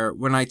where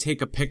when I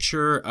take a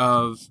picture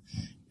of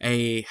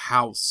a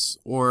house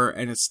or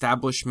an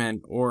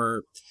establishment,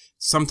 or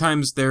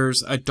sometimes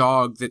there's a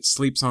dog that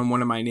sleeps on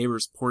one of my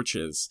neighbor's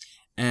porches,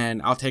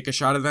 and I'll take a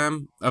shot of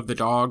them, of the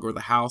dog or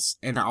the house,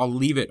 and I'll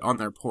leave it on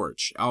their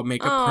porch. I'll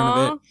make a print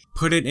of it,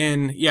 put it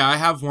in. Yeah, I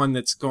have one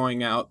that's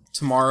going out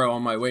tomorrow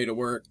on my way to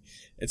work.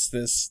 It's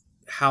this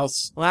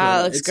house.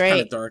 Wow, looks great. It's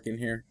kind of dark in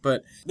here,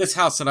 but this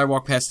house that I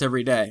walk past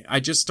every day, I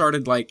just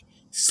started like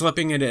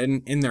slipping it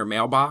in their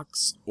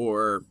mailbox,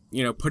 or,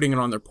 you know, putting it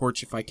on their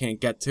porch if I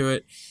can't get to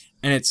it.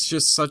 And it's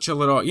just such a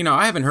little, you know,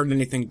 I haven't heard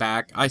anything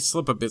back. I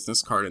slip a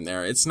business card in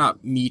there. It's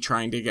not me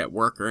trying to get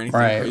work or anything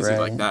crazy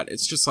like that.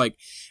 It's just like,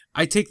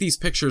 I take these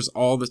pictures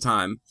all the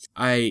time.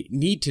 I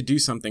need to do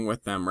something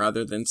with them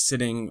rather than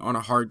sitting on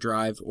a hard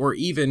drive or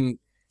even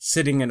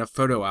sitting in a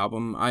photo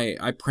album.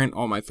 I print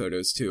all my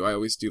photos too. I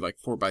always do like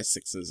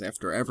 4x6s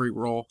after every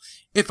roll,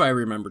 if I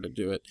remember to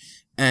do it.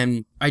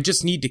 And I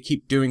just need to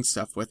keep doing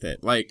stuff with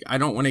it. Like, I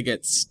don't want to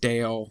get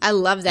stale. I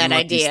love that and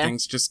let idea. These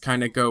things just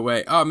kind of go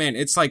away. Oh man,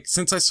 it's like,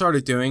 since I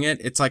started doing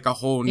it, it's like a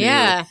whole new,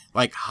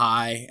 like,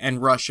 high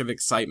and rush of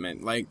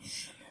excitement. Like,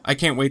 I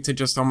can't wait to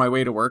just on my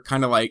way to work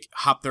kind of like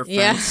hop their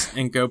fence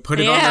and go put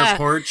it on their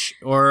porch,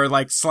 or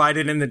like slide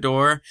it in the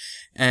door.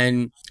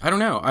 And I don't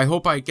know. I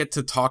hope I get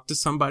to talk to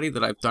somebody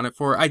that I've done it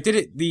for. I did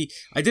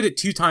it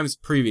 2 times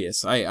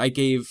previous. I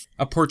gave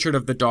a portrait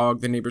of the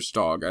dog, the neighbor's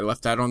dog. I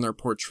left that on their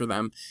porch for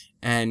them.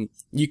 And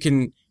you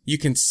can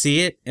see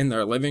it in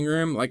their living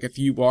room. Like if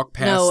you walk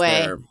past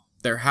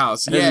their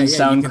house. It doesn't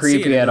sound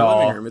creepy at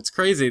all. It's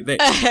crazy.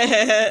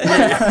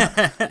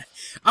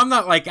 I'm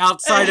not like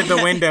outside of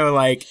the window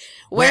like,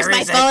 where's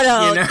my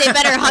photo? You know? They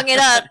better hung it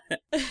up.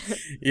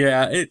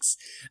 Yeah,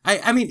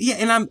 I mean,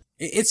 and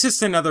it's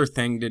just another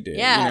thing to do, you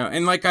know?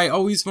 And like, I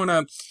always want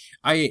to,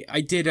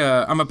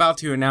 I'm about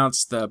to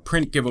announce the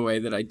print giveaway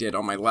that I did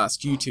on my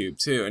last YouTube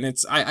too. And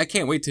I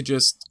can't wait to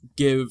just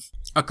give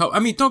a couple, I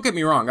mean, don't get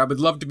me wrong. I would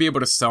love to be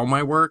able to sell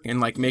my work and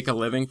like make a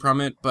living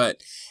from it,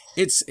 but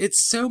it's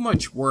so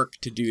much work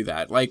to do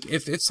that. Like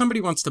if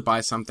somebody wants to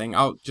buy something,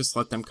 I'll just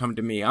let them come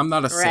to me. I'm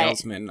not a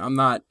salesman. I'm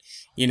not,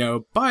 you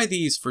know, buy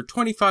these for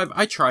 $25.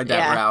 I tried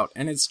that route,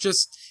 and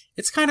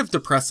it's kind of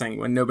depressing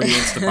when nobody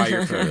wants to buy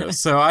your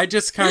photos. So I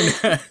just kind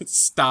of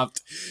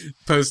stopped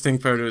posting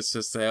photos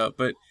to sale.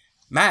 But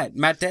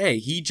Matt Day,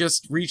 he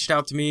just reached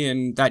out to me,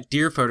 and that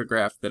deer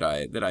photograph that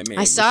I made.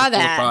 I saw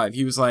that. 4-5,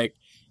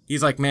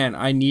 he's like, man,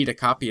 I need a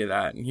copy of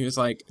that. And he was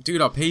like,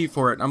 dude, I'll pay you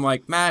for it. And I'm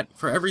like, Matt,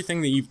 for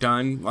everything that you've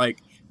done, like,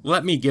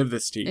 let me give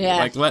this to you. Yeah.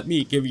 Like, let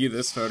me give you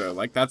this photo.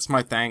 Like, that's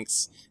my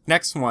thanks.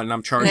 Next one,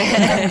 I'm charging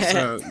you.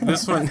 So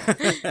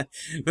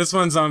this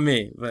one's on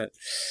me. But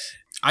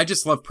I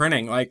just love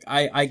printing. Like,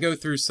 I go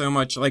through so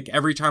much. Like,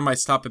 every time I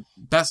stop at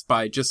Best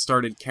Buy, I just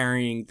started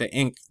carrying the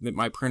ink that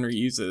my printer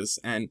uses.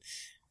 And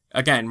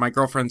again, my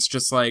girlfriend's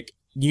just like,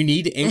 you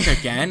need ink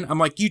again? I'm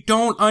like, you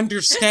don't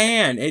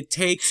understand. It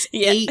takes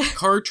 8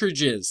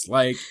 cartridges.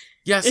 Like,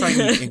 yes, I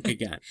need ink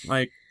again.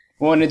 Like,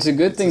 well, and it's a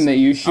good thing that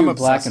you shoot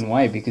black and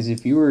white, because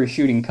if you were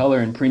shooting color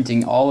and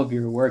printing all of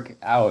your work,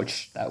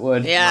 ouch, that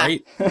would. Yeah.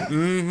 Right?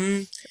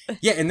 Mm-hmm.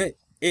 Yeah, and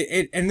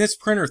and this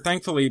printer,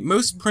 thankfully,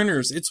 most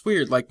printers, it's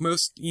weird. Like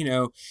most, you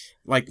know,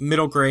 like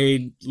middle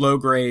grade, low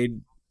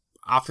grade,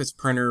 office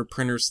printer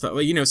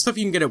stuff, you know, stuff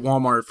you can get at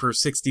Walmart for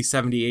 60,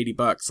 70, 80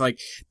 bucks. Like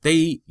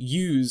they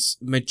use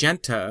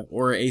magenta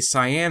or a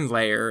cyan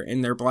layer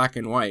in their black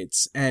and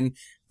whites. And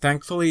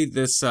thankfully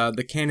this,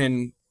 the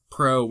Canon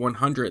Pro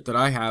 100 that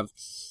I have,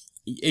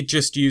 it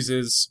just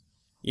uses,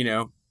 you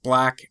know,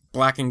 black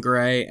and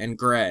gray.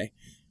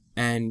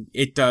 And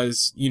it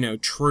does, you know,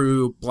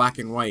 true black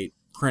and white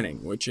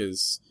printing, which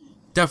is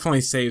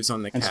definitee saves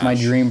on the cash. That's my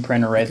dream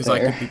printer right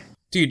there.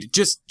 Dude,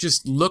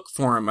 just look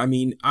for them. I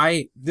mean,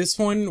 this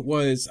one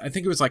was, I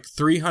think it was like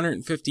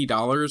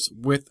 $350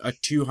 with a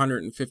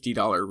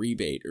 $250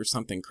 rebate or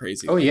something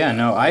crazy. Oh yeah,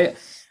 no,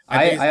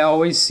 I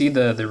always see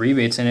the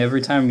rebates, and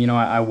every time, you know,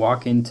 I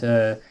walk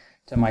into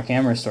my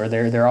camera store,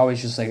 they're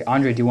always just like,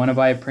 Andre, do you want to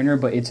buy a printer?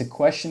 But it's a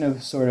question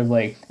of sort of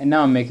like, and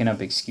now I'm making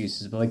up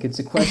excuses, but like it's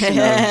a question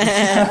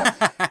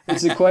of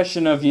it's a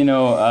question of, you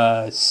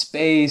know,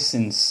 space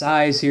and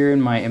size here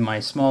in my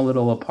small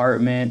little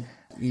apartment.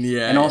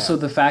 Yeah. And also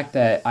the fact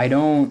that I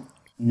don't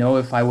know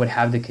if I would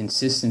have the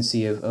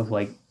consistency of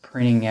like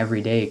printing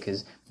every day,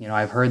 because, you know,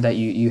 I've heard that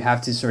you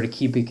have to sort of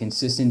keep it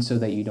consistent so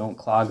that you don't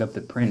clog up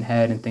the print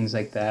head and things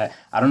like that.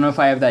 I don't know if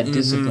I have that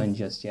discipline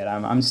just yet.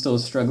 I'm still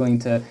struggling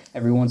to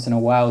every once in a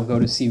while go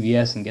to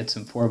CVS and get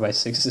some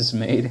 4x6s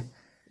made.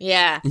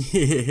 Yeah.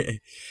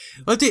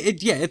 Well,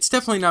 it's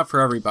definitely not for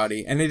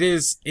everybody, and it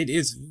is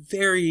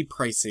very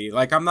pricey.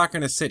 Like, I'm not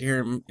going to sit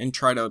here and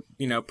try to,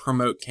 you know,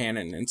 promote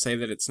Canon and say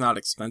that it's not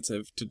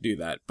expensive to do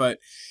that, but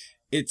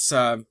it's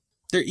there.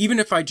 Even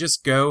if I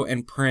just go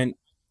and print,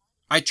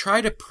 I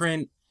try to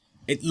print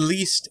at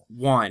least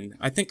one.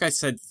 I think I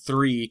said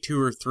 2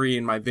 or 3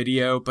 in my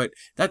video, but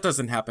that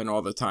doesn't happen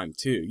all the time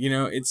too. You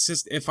know, it's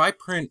just if I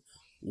print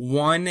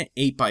one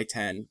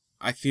 8x10.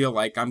 I feel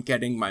like I'm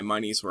getting my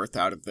money's worth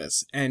out of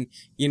this. And,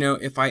 you know,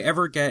 if I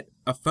ever get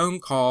a phone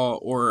call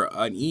or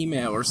an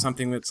email or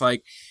something that's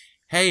like,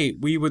 hey,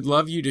 we would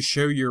love you to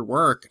show your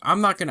work, I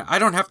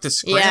don't have to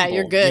scramble. Yeah,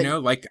 you're good. You know,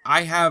 like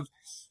I have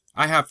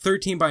I have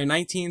 13 by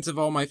 19s of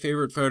all my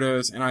favorite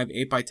photos, and I have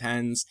 8 by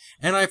 10s,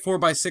 and I have 4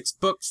 by 6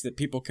 books that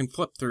people can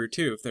flip through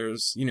too if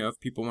there's, if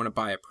people want to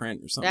buy a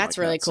print or something. That's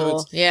like really that.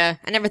 cool. Yeah,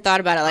 I never thought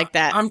about it like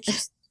that.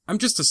 I'm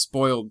just a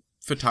spoiled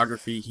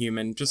photography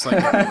human, just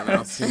like everyone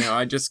else.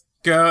 I just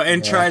go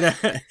and try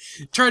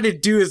to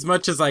do as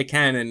much as I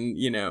can, and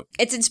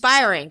it's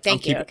inspiring.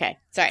 Thank you. Okay,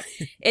 sorry.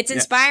 It's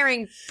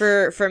inspiring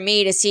for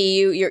me to see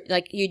you. You're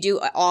like, you do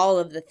all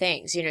of the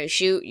things. You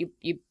shoot,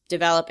 you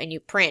develop, and you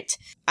print.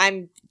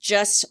 I'm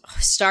just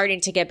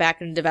starting to get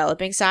back in the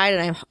developing side,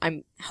 and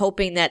I'm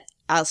hoping that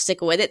I'll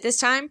stick with it this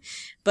time.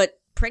 But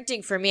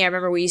printing for me, I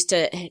remember we used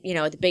to,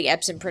 the big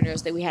Epson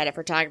printers that we had at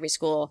photography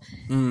school.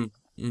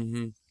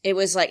 Mm-hmm. It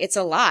was like, it's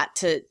a lot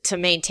to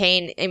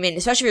maintain. I mean,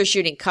 especially if you're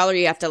shooting color,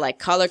 you have to like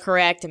color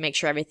correct and make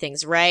sure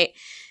everything's right.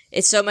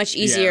 It's so much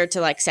easier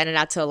to like send it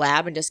out to a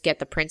lab and just get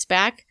the prints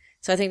back.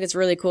 So I think that's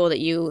really cool that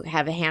you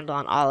have a handle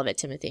on all of it,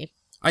 Timothy.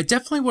 I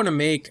definitely want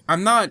to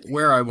I'm not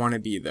where I want to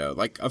be though.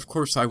 Like, of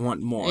course I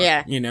want more.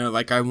 Yeah.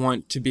 Like I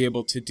want to be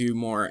able to do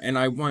more, and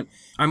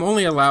I'm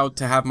only allowed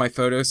to have my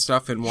photo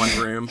stuff in one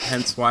room,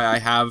 hence why I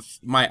have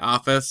my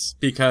office,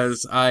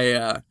 because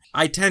I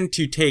tend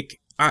to take,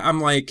 I'm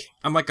like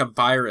a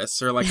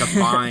virus or like a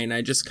vine.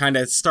 I just kind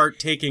of start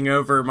taking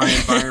over my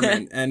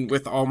environment and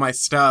with all my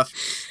stuff.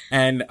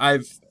 And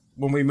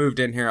when we moved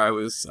in here, I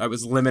was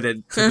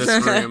limited to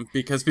this room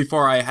because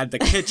before I had the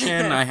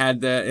kitchen, I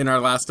had in our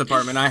last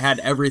apartment, I had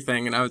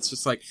everything. And I was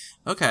just like,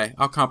 okay,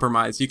 I'll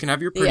compromise. You can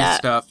have your pretty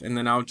stuff, and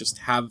then I'll just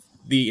have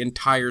the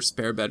entire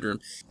spare bedroom.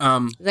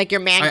 Like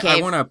your man cave.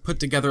 I want to put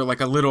together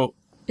like a little...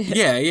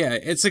 Yeah,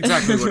 it's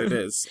exactly what it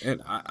is.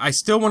 And I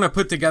still want to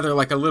put together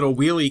like a little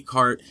wheelie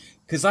cart,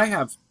 because I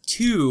have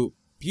 2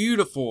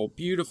 beautiful,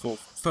 beautiful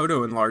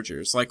photo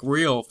enlargers, like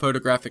real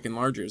photographic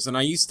enlargers. And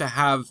I used to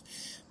have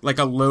like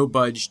a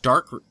low-budge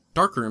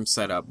darkroom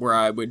setup where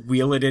I would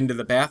wheel it into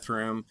the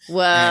bathroom and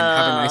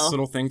have a nice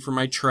little thing for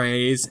my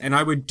trays. And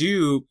I would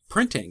do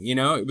printing,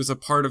 it was a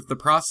part of the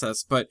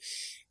process. But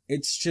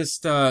it's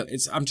just,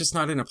 I'm just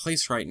not in a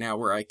place right now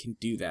where I can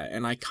do that.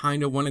 And I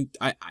kind of want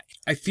to,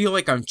 I feel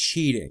like I'm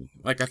cheating.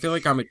 Like, I feel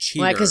like I'm a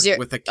cheater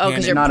with a Canon.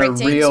 Because you're not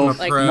printing,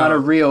 not a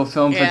real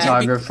film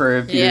photographer.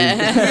 If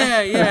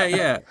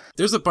yeah.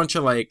 There's a bunch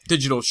of like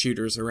digital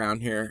shooters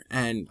around here,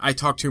 and I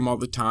talk to them all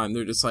the time.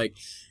 They're just like,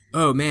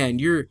 oh man,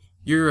 you're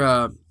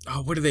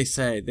what do they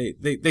say?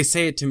 They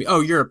say it to me.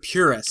 Oh, you're a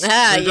purist.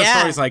 They're just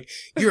always like,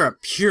 you're a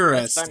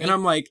purist. And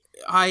I'm like,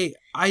 I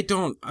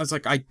was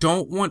like, I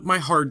don't want my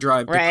hard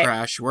drive to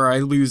crash where I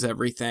lose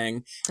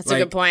everything. That's a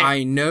good point.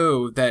 I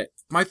know that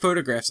my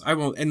photographs, I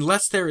won't,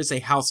 unless there is a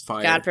house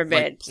fire. God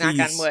forbid. Knock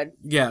on wood.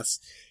 Yes.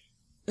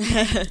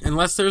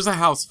 Unless there's a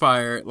house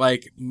fire,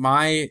 like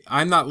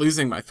I'm not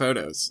losing my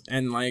photos.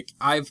 And like,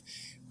 I've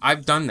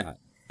done that.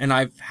 And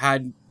I've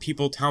had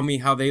people tell me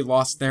how they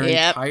lost their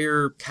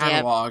entire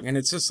catalog. And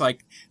it's just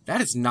like,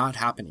 that is not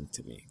happening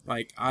to me.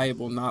 Like, I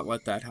will not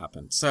let that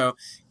happen. So,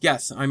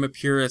 yes, I'm a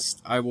purist.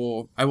 I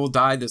will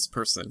die this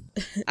person.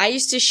 I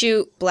used to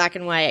shoot black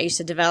and white. I used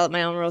to develop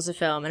my own rolls of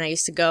film. And I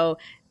used to go,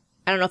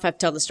 I don't know if I've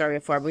told the story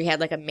before, but we had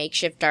like a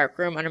makeshift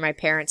darkroom under my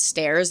parents'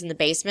 stairs in the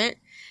basement.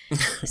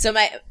 So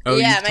my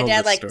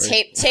dad like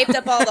taped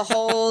up all the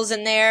holes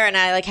in there, and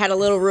I like had a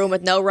little room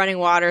with no running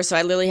water, so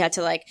I literally had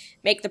to like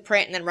make the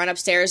print and then run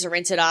upstairs and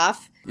rinse it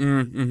off.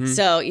 Mm-hmm.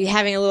 So you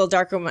having a little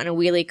dark room and a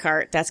wheelie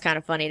cart, that's kind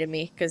of funny to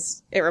me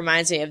because it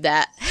reminds me of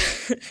that.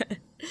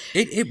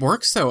 It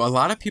works though. A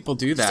lot of people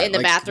do that. Just in the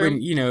bathroom.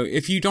 When,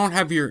 if you don't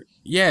have your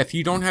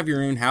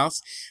own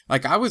house,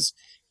 like I was.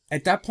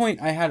 At that point,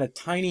 I had a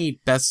tiny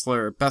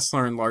Bessler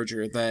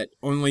enlarger that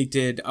only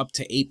did up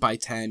to 8 by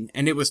 10,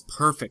 and it was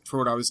perfect for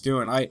what I was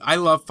doing. I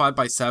love 5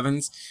 by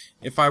 7s.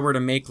 If I were to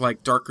make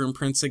like darkroom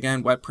prints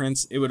again, wet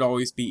prints, it would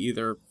always be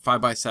either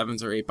 5 by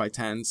 7s or 8 by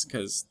 10s,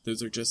 because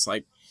those are just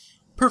like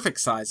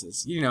perfect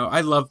sizes.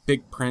 I love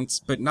big prints,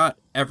 but not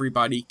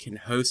everybody can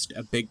host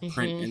a big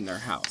print in their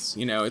house.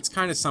 It's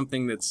kind of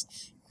something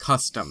that's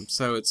custom,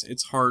 so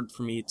it's hard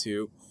for me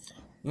to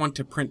want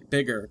to print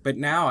bigger. But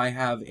now I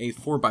have a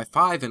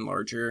 4x5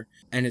 enlarger,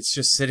 and it's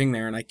just sitting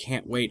there, and I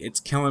can't wait. It's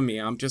killing me.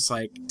 I'm just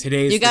like,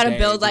 today's you gotta the day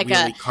build the like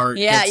wheelie cart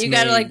you gets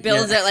gotta like made.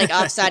 build it like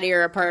outside of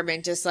your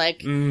apartment, just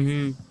like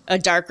a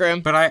dark room.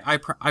 But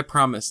I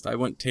promised I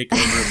wouldn't take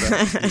over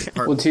the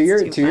apartment. Well,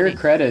 to your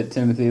credit,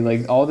 Timothy,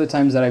 like all the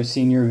times that I've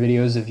seen your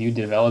videos of you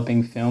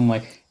developing film,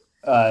 like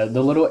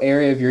the little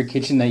area of your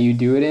kitchen that you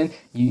do it in,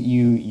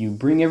 you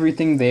bring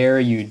everything there,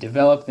 you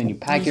develop, then you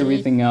pack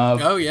everything up.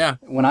 Oh yeah.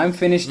 When I'm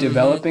finished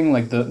developing,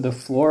 like the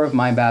floor of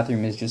my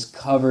bathroom is just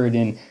covered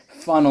in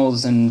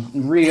funnels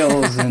and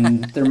reels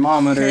and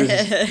thermometers,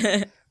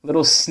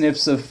 little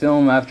snips of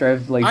film after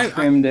I've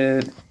trimmed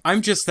it.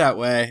 I'm just that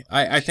way.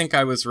 I think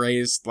I was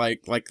raised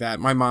like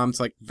that. My mom's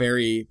like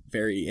very,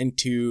 very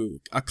into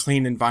a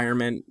clean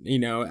environment,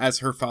 as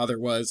her father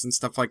was and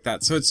stuff like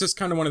that. So it's just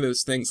kind of one of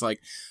those things like,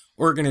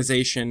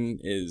 organization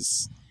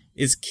is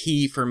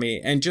key for me.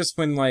 And just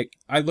when like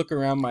I look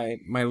around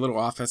my little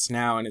office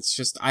now, and it's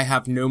just I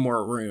have no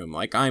more room.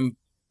 Like I'm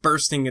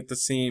bursting at the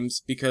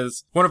seams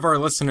because one of our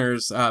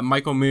listeners,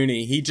 Michael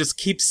Mooney, he just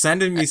keeps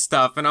sending me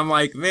stuff, and I'm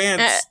like, man,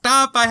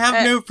 stop! I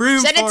have no room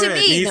send for it to me. And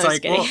he's No,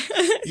 like, well,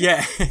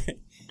 yeah.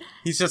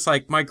 He's just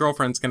like, my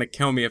girlfriend's gonna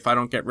kill me if I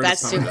don't get rid of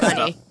some of this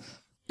stuff.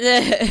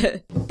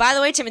 By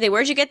the way, Timothy,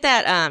 where'd you get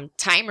that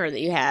timer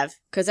that you have?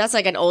 Because that's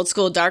like an old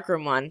school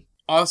darkroom one.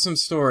 Awesome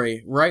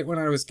story. Right when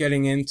I was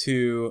getting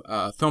into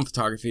film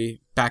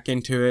photography, back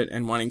into it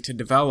and wanting to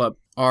develop,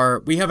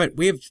 we have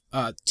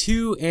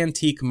 2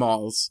 antique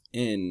malls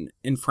in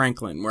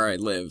Franklin where I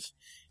live,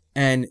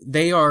 and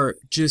they are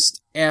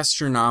just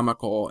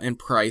astronomical in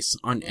price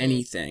on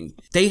anything.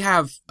 They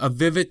have a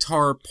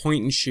Vivitar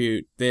point and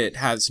shoot that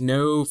has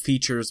no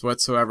features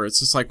whatsoever.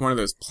 It's just like one of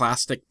those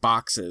plastic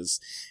boxes,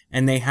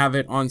 and they have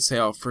it on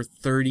sale for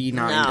 $39.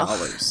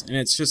 No. And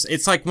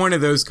it's like one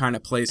of those kind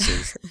of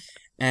places.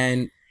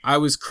 And I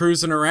was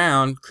cruising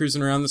around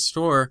the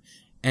store,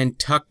 and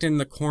tucked in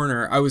the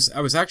corner, I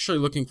was actually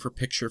looking for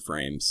picture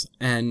frames,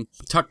 and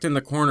tucked in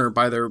the corner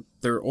by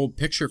their old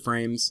picture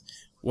frames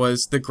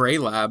was the Gray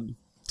Lab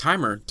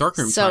timer,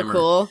 darkroom timer. So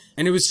cool.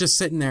 And it was just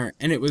sitting there,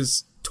 and it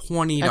was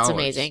 $20. That's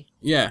amazing.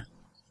 Yeah.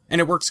 And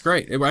it works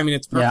great. It's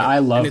perfect. Yeah, I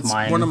love and it's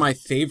mine. One of my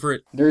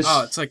favorite.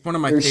 It's like one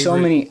of my There's favorite. so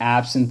many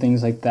apps and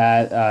things like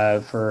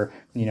that for,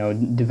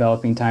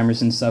 developing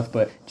timers and stuff.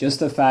 But just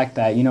the fact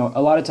that, a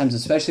lot of times,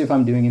 especially if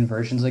I'm doing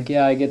inversions, like,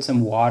 I get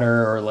some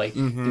water or like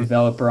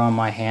developer on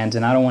my hands,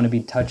 and I don't want to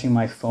be touching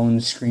my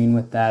phone screen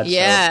with that.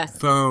 Yeah. So,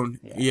 phone.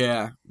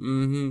 Yeah.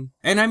 Mm-hmm.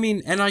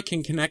 And I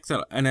can connect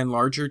an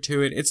enlarger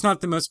to it. It's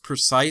not the most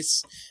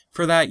precise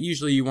for that.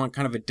 Usually you want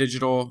kind of a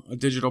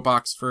digital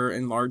box for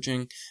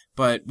enlarging.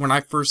 But when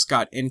I first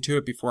got into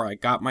it, before I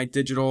got my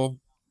digital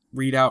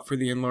readout for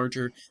the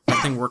enlarger,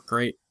 that thing worked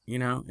great.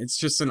 It's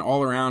just an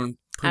all-around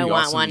pretty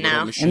awesome want one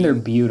now. machine. And they're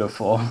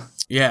beautiful.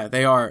 Yeah,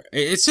 they are.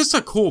 It's just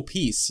a cool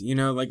piece,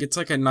 like it's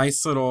like a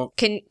nice little...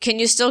 Can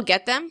you still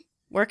get them?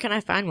 Where can I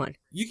find one?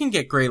 You can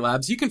get Gray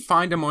Labs. You can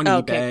find them on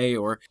eBay,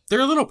 or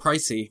they're a little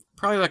pricey.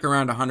 Probably like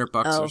around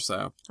 $100 or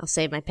so. I'll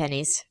save my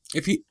pennies.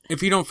 If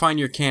you don't find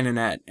your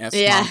Canonette, ask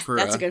Mom for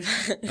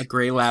a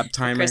Gray Lab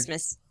timer.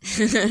 Christmas.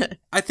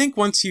 I think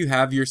once you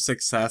have your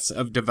success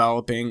of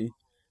developing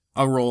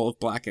a roll of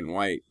black and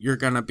white, you're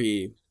gonna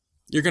be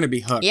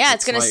hooked. Yeah,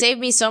 it's gonna save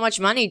me so much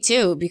money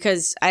too,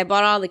 because I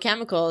bought all the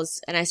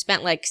chemicals and I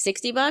spent like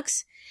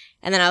 $60,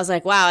 and then I was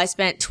like, wow, I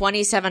spent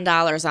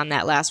 $27 on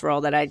that last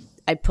roll that I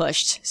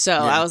pushed. So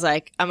I was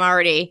like, I'm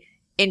already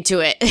into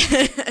it.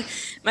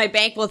 My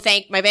bank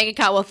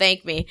account will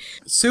thank me.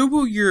 So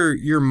will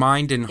your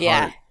mind and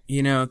heart.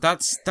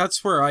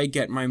 That's where I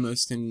get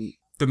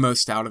the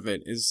most out of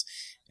it is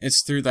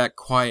through that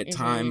quiet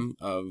time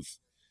of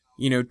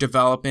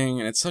developing,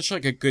 and it's such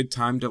like a good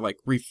time to like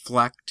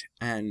reflect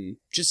and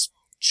just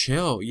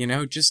chill,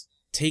 just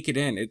take it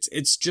in.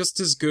 It's just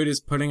as good as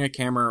putting a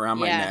camera around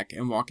my neck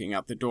and walking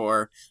out the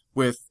door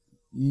with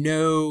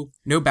no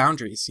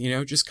boundaries,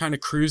 just kind of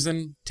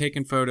cruising,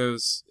 taking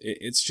photos.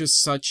 It's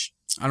just such,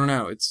 I don't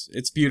know,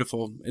 it's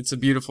beautiful. It's a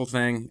beautiful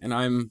thing, and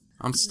I'm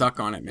stuck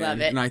on it, man.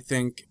 Love it. And I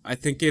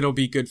think it'll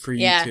be good for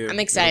you too. I'm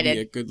excited.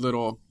 It'll be a good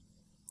little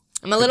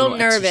I'm a little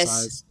nervous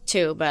exercise.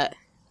 too, but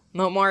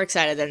more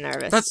excited than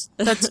nervous.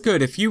 That's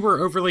good. If you were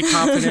overly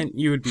confident,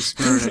 you would be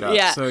screwing it up.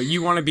 Yeah. So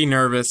you want to be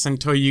nervous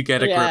until you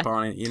get a grip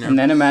on it, And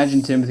then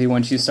imagine Timothy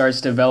when she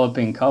starts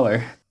developing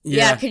color.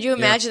 Yeah, could you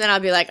imagine that? I'll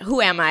be like, who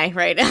am I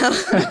right now?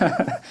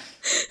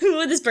 Who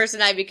would this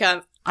person I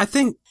become?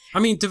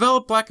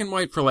 Develop black and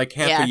white for like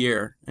half a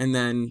year, and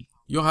then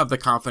you'll have the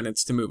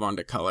confidence to move on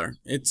to color.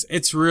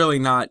 It's really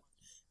not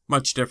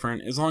much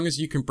different. As long as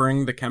you can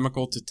bring the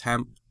chemical to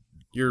temp,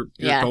 you're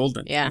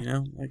golden.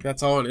 Yeah. Like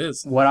that's all it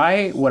is. What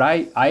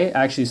I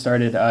actually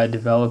started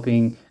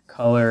developing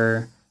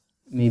color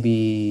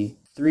maybe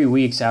 3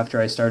 weeks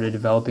after I started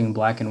developing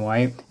black and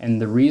white,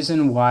 and the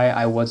reason why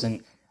I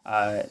wasn't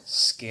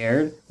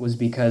scared was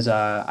because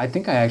I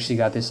think I actually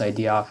got this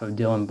idea off of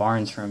Dylan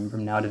Barnes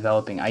from Now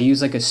Developing. I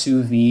use like a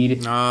sous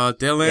vide. Oh,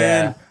 Dylan.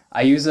 Yeah,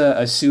 I use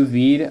a sous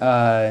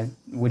vide,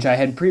 which I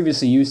had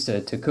previously used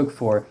to cook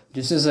for,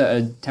 just as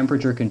a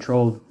temperature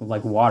controlled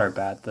like water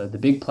bath. The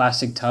big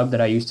plastic tub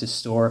that I used to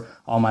store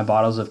all my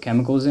bottles of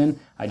chemicals in,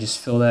 I just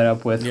fill that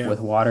up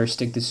with water,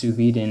 stick the sous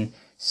vide in,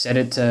 set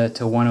it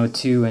to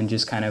 102, and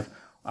just kind of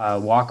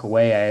walk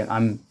away.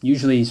 I'm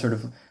usually sort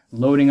of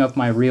loading up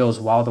my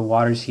reels while the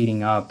water's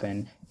heating up,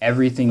 and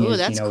everything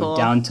is cool.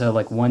 Down to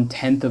like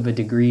 1/10 of a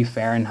degree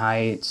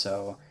Fahrenheit.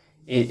 So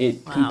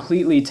it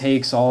completely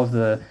takes all of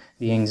the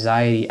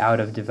anxiety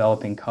out of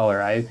developing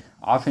color. I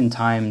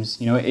oftentimes,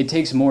 it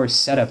takes more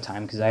setup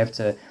time because I have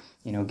to,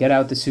 get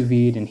out the sous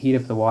vide and heat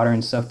up the water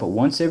and stuff. But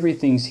once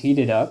everything's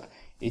heated up,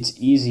 it's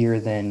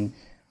easier than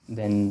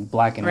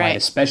black and white,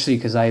 especially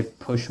because I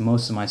push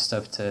most of my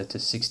stuff to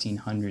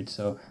 1600.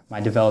 So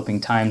my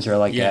developing times are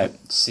like at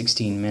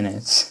 16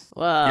 minutes.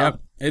 Whoa. Yep.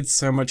 It's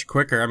so much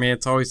quicker.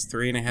 It's always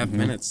 3.5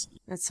 minutes.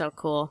 That's so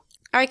cool.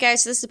 All right,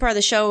 guys, so this is the part of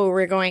the show where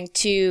we're going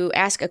to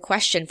ask a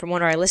question from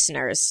one of our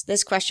listeners.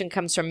 This question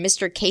comes from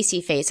Mr.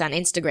 Casey Face on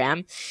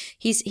Instagram.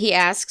 He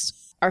asks,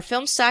 are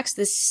film stocks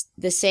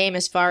the same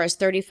as far as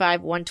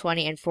 35,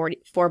 120, and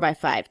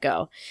 4x5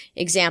 go?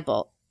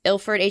 Example,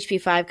 Ilford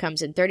HP5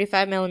 comes in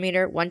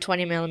 35mm,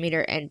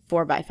 120mm, and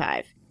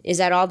 4x5. Is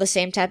that all the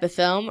same type of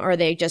film, or are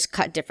they just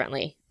cut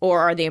differently? Or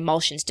are the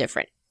emulsions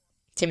different?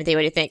 Timothy,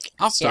 what do you think?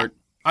 I'll start.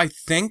 Yeah. I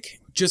think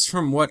just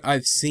from what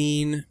I've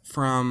seen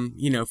from,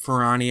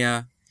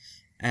 Ferrania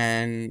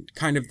and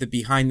kind of the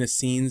behind the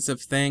scenes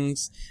of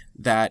things,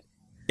 that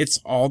it's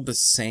all the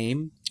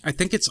same. I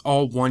think it's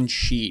all one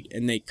sheet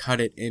and they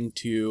cut it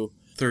into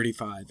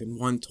 35 and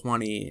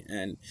 120.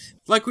 And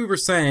like we were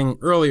saying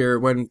earlier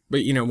when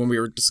we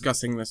were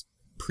discussing this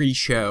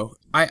pre-show,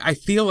 I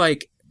feel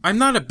like I'm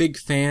not a big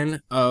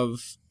fan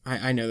of,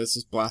 I know this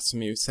is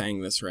blasphemy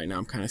saying this right now.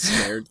 I'm kind of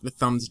scared. The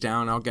thumbs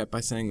down I'll get by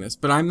saying this.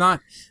 But I'm not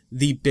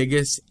the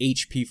biggest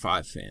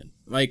HP5 fan.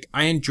 Like,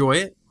 I enjoy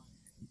it,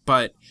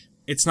 but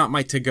it's not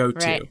my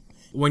to-go-to. Right.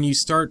 When you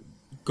start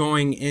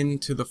going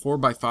into the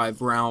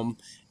 4x5 realm,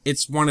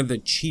 it's one of the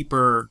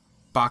cheaper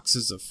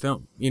boxes of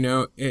film.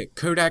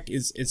 Kodak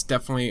is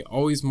definitely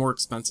always more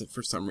expensive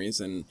for some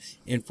reason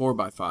in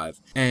 4x5.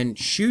 And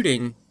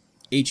shooting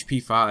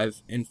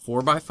HP5 and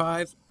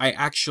 4x5, I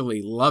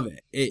actually love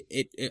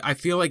it. I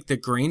feel like the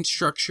grain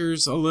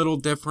structure's a little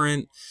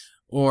different,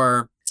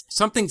 or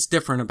something's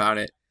different about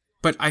it.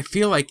 But I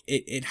feel like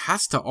it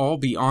has to all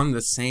be on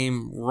the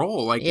same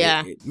roll. Like,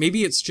 yeah.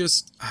 Maybe it's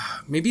just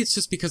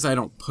because I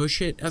don't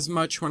push it as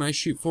much when I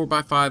shoot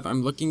 4x5.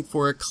 I'm looking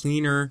for a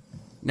cleaner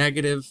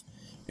negative.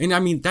 And I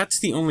mean, that's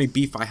the only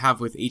beef I have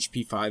with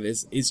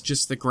HP5 is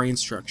just the grain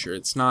structure.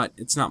 It's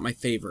not my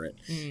favorite.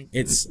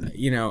 It's,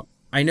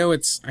 I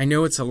know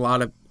it's a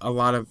lot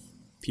of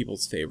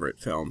people's favorite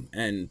film,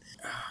 and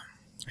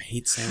I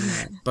hate saying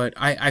that, but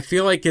I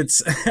feel like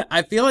it's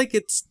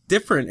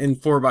different in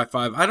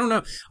 4x5. I don't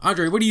know,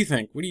 Andre. What do you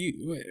think? What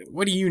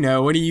do you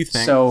know? What do you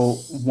think? So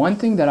one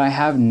thing that I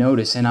have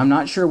noticed, and I'm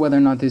not sure whether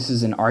or not this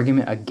is an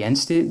argument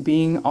against it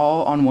being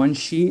all on one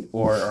sheet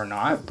or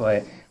not,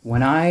 but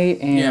when I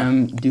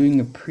am doing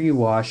a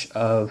pre-wash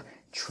of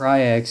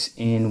Tri-X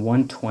in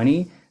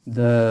 120,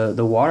 the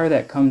water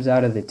that comes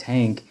out of the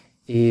tank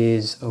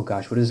is, oh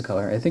gosh, what is the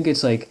color? I think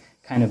it's like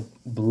kind of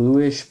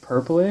bluish,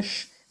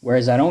 purplish,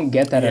 whereas I don't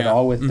get that at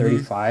all with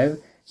 35.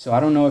 So I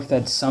don't know if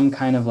that's some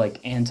kind of like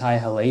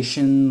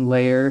anti-halation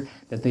layer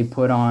that they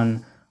put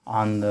on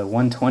the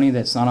 120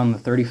 that's not on the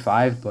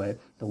 35, but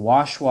the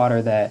wash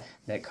water that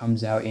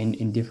comes out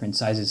in different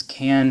sizes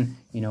can,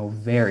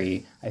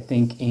 vary. I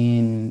think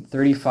in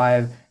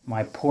 35,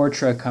 my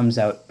Portra comes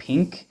out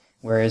pink,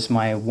 whereas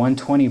my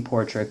 120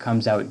 Portra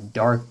comes out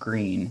dark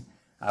green.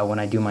 When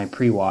I do my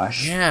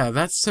pre-wash. Yeah,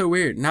 that's so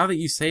weird. Now that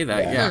you say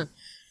that, yeah.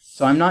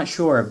 So I'm not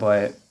sure,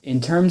 but in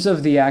terms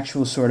of the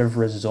actual sort of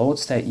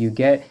results that you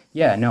get,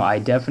 I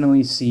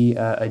definitely see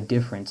a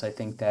difference. I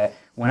think that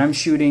when I'm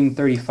shooting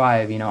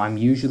 35, I'm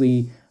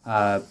usually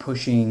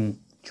pushing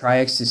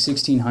Tri-X to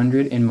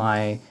 1600 in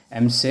my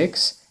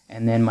M6,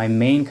 and then my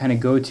main kind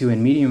of go-to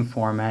in medium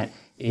format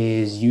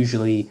is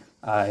usually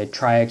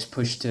Tri-X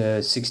pushed to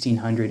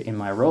 1600 in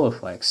my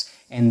Rolleiflex.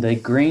 And the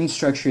grain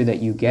structure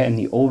that you get and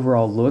the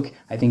overall look,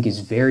 I think,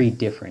 is very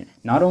different.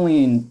 Not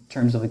only in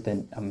terms of like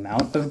the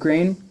amount of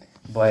grain,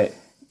 but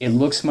it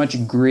looks much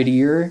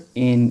grittier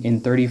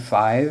in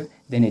 35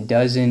 than it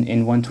does in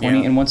 120.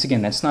 Yeah. And once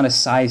again, that's not a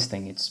size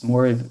thing. It's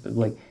more of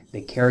like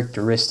the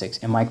characteristics.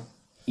 And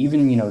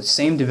even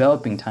same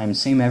developing time,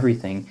 same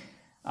everything.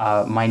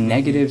 My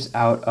negatives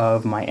out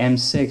of my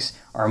M6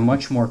 are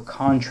much more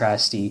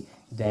contrasty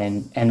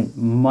and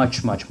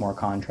much more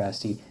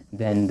contrasty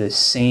than the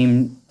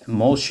same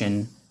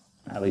emulsion,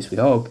 at least we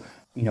hope,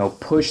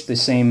 pushed the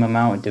same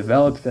amount,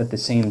 developed at the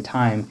same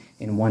time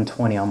in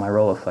 120 on my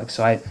Rolleiflex.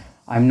 So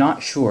I'm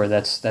not sure.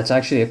 That's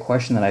actually a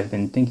question that I've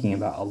been thinking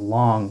about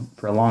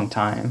for a long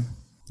time.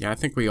 Yeah, I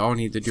think we all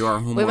need to do our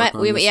homework. I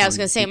was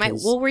going to say,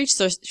 we'll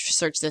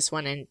research this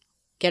one and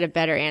get a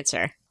better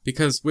answer.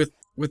 Because with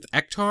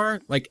Ektar,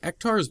 like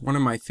Ektar is one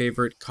of my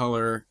favorite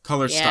color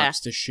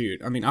stocks to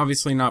shoot. I mean,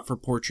 obviously not for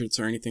portraits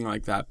or anything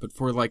like that, but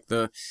for like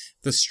the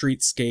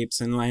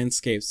streetscapes and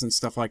landscapes and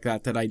stuff like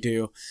that I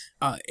do.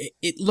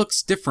 It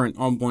looks different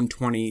on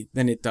 120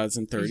 than it does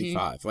in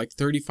 35. Mm-hmm. Like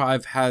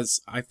 35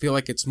 I feel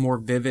like it's more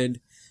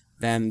vivid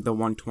than the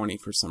 120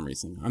 for some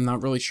reason. I'm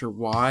not really sure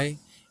why.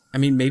 I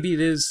mean, maybe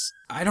it is.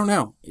 I don't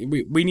know.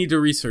 We need to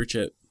research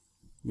it.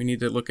 We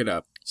need to look it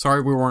up.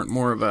 Sorry we weren't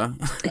more of a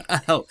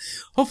help.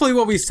 Hopefully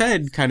what we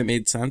said kind of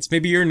made sense.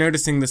 Maybe you're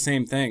noticing the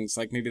same things.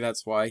 Like maybe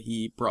that's why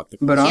he brought the...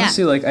 But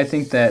honestly, like I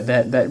think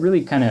that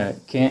really kind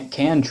of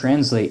can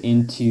translate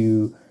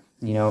into,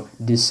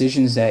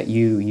 decisions that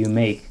you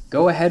make.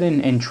 Go ahead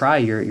and try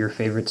your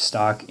favorite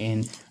stock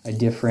in a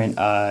different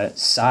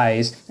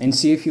size and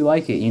see if you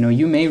like it.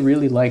 You may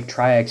really like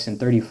Tri-X in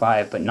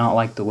 35, but not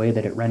like the way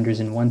that it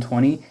renders in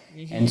 120.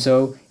 Mm-hmm. And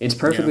so it's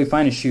perfectly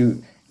fine to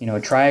shoot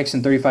Tri-X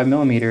in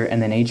 35mm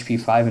and then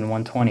HP5 in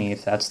 120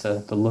 if that's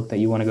the look that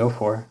you want to go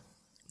for.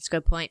 That's a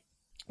good point.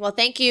 Well,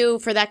 thank you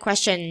for that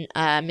question,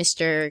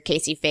 Mr.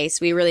 Casey Face.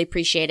 We really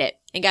appreciate it.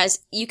 And guys,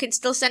 you can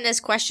still send us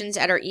questions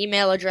at our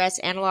email address,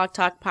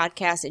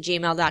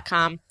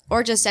 analogtalkpodcast@gmail.com.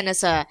 or just send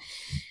us a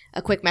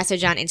quick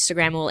message on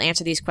Instagram. We'll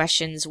answer these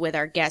questions with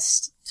our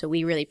guests. So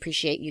we really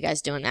appreciate you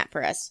guys doing that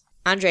for us.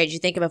 Andre, did you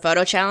think of a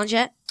photo challenge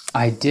yet?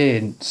 I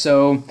did.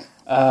 So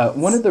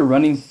one of the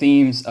running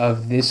themes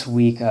of this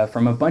week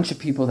from a bunch of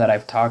people that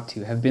I've talked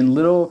to have been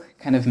little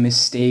kind of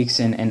mistakes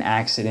and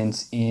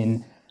accidents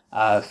in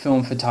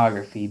film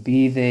photography,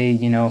 be they,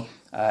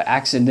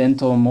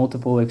 accidental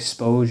multiple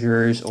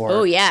exposures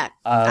or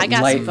I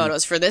got some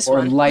photos for this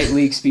one. Or light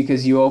leaks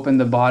because you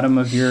opened the bottom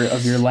of your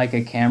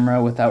Leica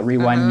camera without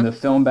rewinding the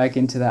film back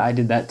into that. I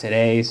did that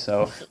today,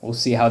 so we'll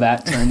see how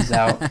that turns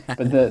out.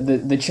 But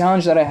the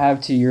challenge that I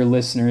have to your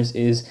listeners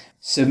is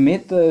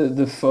submit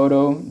the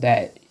photo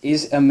that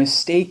is a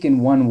mistake in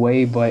one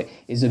way, but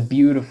is a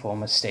beautiful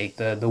mistake.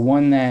 The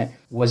one that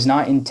was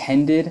not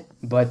intended,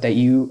 but that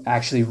you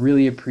actually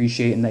really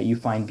appreciate and that you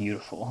find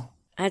beautiful.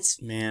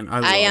 That's man. I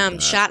love I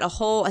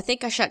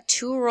shot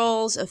 2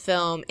 rolls of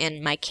film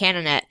in my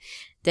Canonet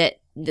that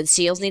the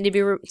seals needed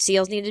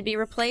to be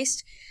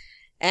replaced.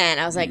 And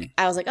I was like,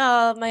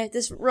 oh,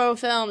 this roll of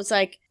film is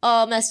like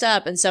all messed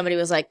up. And somebody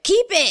was like,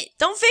 keep it,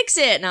 don't fix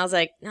it. And I was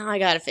like, no, I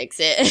gotta fix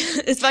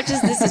it. As much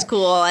as this is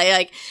cool,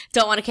 I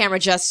don't want a camera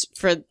just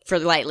for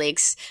light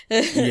leaks.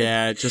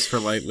 Yeah, just for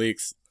light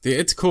leaks.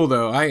 It's cool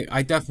though.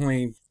 I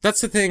definitely,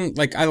 that's the thing.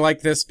 Like, I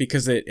like this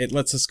because it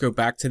lets us go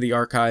back to the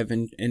archive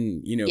and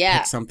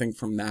pick something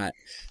from that.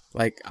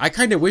 Like, I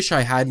kind of wish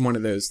I had one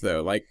of those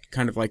though, like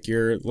kind of like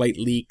your light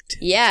leaked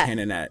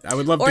Canonet. I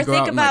would love to go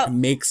out and like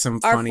make some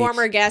funny. Our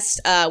former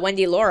guest,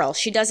 Wendy Laurel,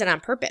 she does it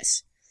on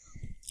purpose.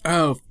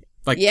 Oh,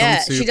 like film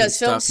soup she does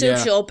film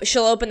soup. Yeah.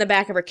 She'll open the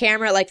back of her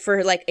camera like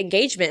for like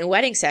engagement and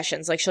wedding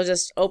sessions. Like she'll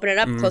just open it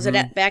up, close it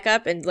back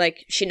up, and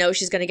like she knows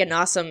she's gonna get an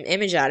awesome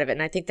image out of it.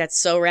 And I think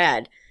that's so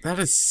rad. That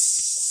is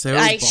so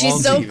ballsy,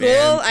 she's so cool.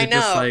 Man, I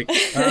know.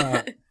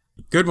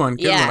 Good one,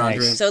 Andre.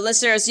 So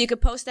listeners, you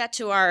could post that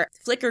to our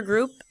Flickr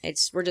group.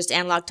 We're just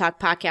Analog Talk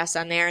Podcast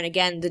on there. And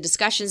again, the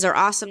discussions are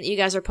awesome that you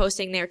guys are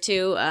posting there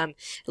too. A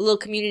little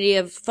community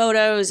of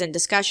photos and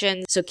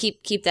discussions. So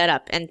keep that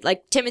up. And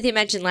like Timothy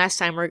mentioned last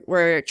time,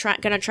 we're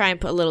gonna try and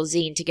put a little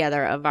zine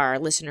together of our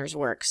listeners'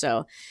 work.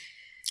 So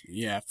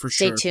yeah, for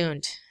sure. Stay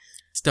tuned.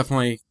 It's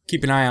definitely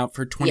keep an eye out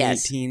for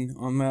 2018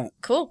 on that.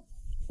 Cool.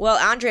 Well,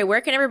 Andre,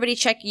 where can everybody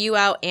check you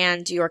out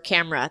and your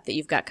camera that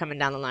you've got coming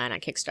down the line on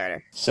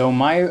Kickstarter? So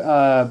my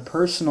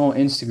personal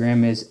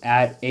Instagram is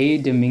at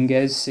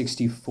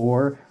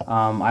adomingues64.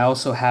 I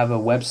also have a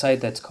website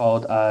that's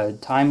called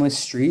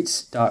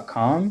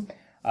timelessstreets.com.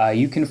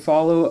 You can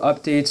follow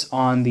updates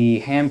on the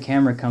Ham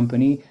Camera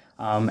Company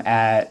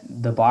at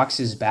The Box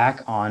is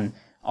Back on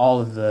all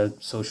of the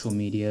social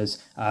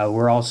medias.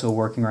 We're also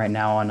working right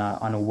now on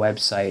a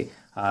website.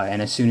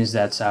 And as soon as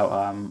that's out,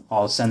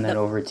 I'll send that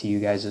over to you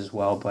guys as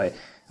well. But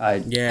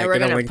we're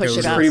gonna push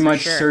it up. Pretty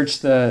much search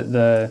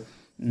the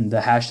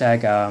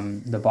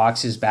hashtag The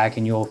Box is Back,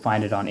 and you'll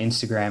find it on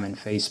Instagram and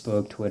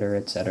Facebook, Twitter,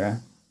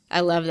 etc. I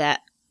love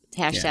that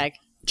hashtag. Yeah.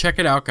 Check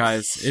it out,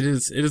 guys. It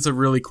is a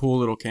really cool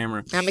little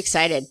camera. I'm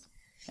excited.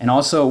 And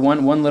also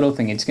one little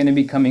thing, it's going to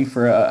be coming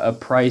for a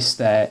price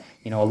that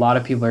a lot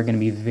of people are going to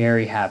be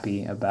very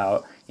happy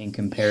about. In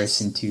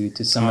comparison to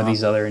some of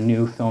these other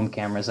new film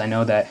cameras. I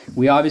know that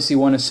we obviously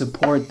want to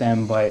support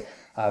them, but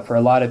for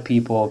a lot of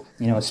people,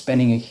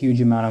 spending a huge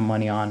amount of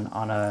money on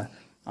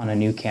a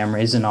new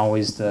camera isn't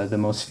always the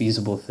most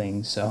feasible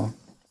thing. So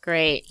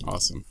great.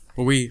 Awesome.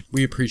 Well,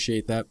 we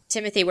appreciate that.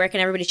 Timothy, where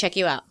can everybody check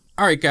you out?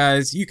 All right,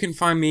 guys, you can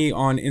find me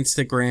on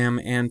Instagram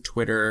and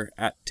Twitter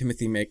at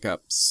Timothy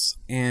Makeups.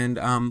 And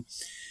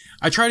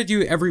I try to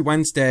do every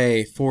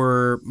Wednesday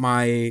for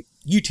my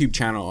YouTube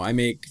channel. I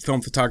make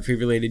film photography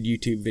related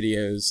YouTube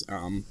videos.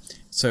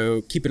 So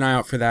keep an eye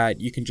out for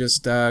that. You can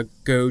just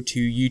go to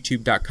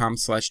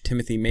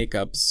youtube.com/Timothy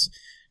Makeups.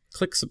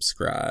 Click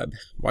subscribe,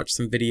 watch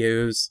some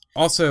videos.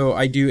 Also,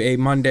 I do a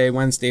Monday,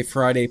 Wednesday,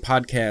 Friday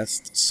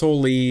podcast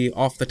solely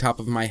off the top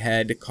of my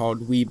head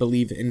called We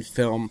Believe in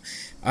Film.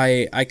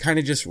 I kind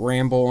of just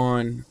ramble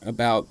on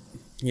about,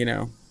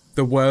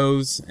 the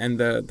woes and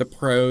the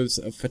pros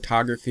of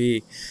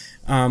photography.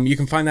 You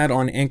can find that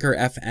on Anchor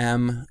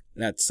FM.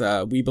 That's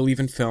We Believe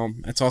in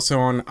Film. It's also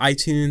on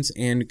iTunes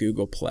and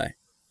Google Play.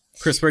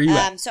 Chris, where are you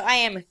at? So I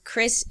am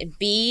Chris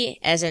B,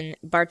 as in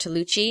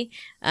Bartolucci,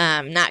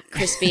 not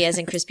Crispy as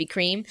in Krispy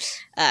Kreme.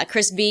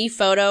 Chris B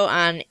photo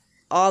on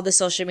all the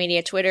social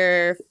media,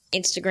 Twitter,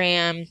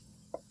 Instagram,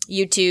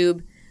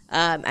 YouTube.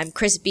 I'm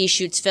Chris B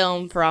Shoots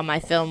Film for all my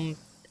film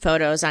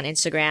photos on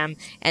Instagram.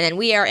 And then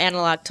we are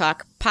Analog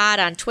Talk Pod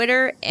on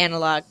Twitter,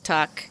 Analog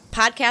Talk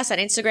Podcast on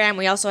Instagram.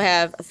 We also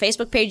have a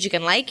Facebook page you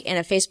can like and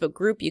a Facebook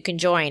group you can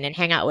join and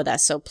hang out with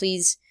us. So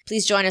please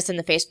join us in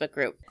the Facebook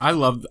group. I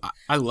love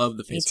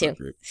the Facebook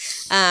group.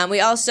 We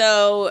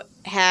also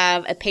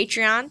have a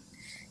Patreon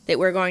that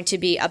we're going to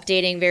be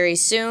updating very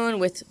soon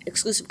with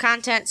exclusive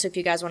content. So if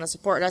you guys want to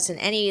support us in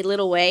any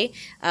little way,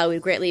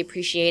 we'd greatly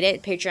appreciate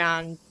it.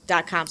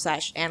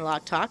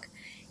 Patreon.com/analogtalk.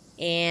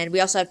 And we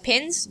also have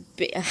pins.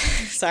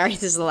 Sorry,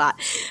 this is a lot.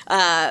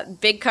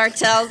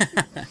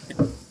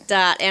 Bigcartel.com/.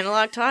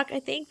 Analog Talk, I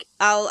think.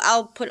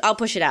 I'll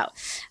push it out.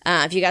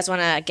 If you guys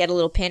want to get a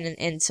little pin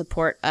and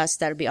support us,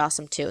 that would be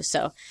awesome too.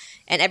 So,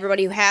 and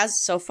everybody who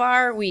has so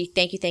far, we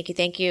thank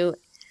you.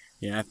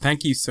 Yeah,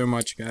 thank you so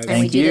much, guys.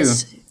 Thank you.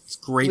 It's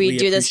greatly We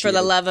do this for the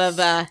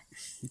appreciated.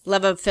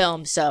 love of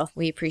film, so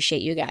we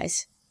appreciate you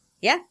guys.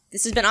 Yeah,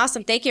 this has been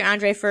awesome. Thank you,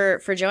 Andre,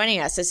 for joining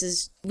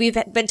us. We've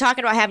been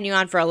talking about having you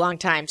on for a long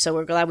time, so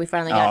we're glad we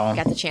finally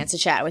got the chance to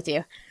chat with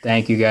you.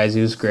 Thank you, guys.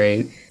 It was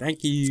great.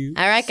 Thank you.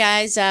 All right,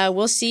 guys.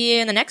 We'll see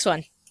you in the next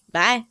one.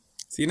 Bye.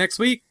 See you next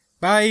week.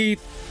 Bye.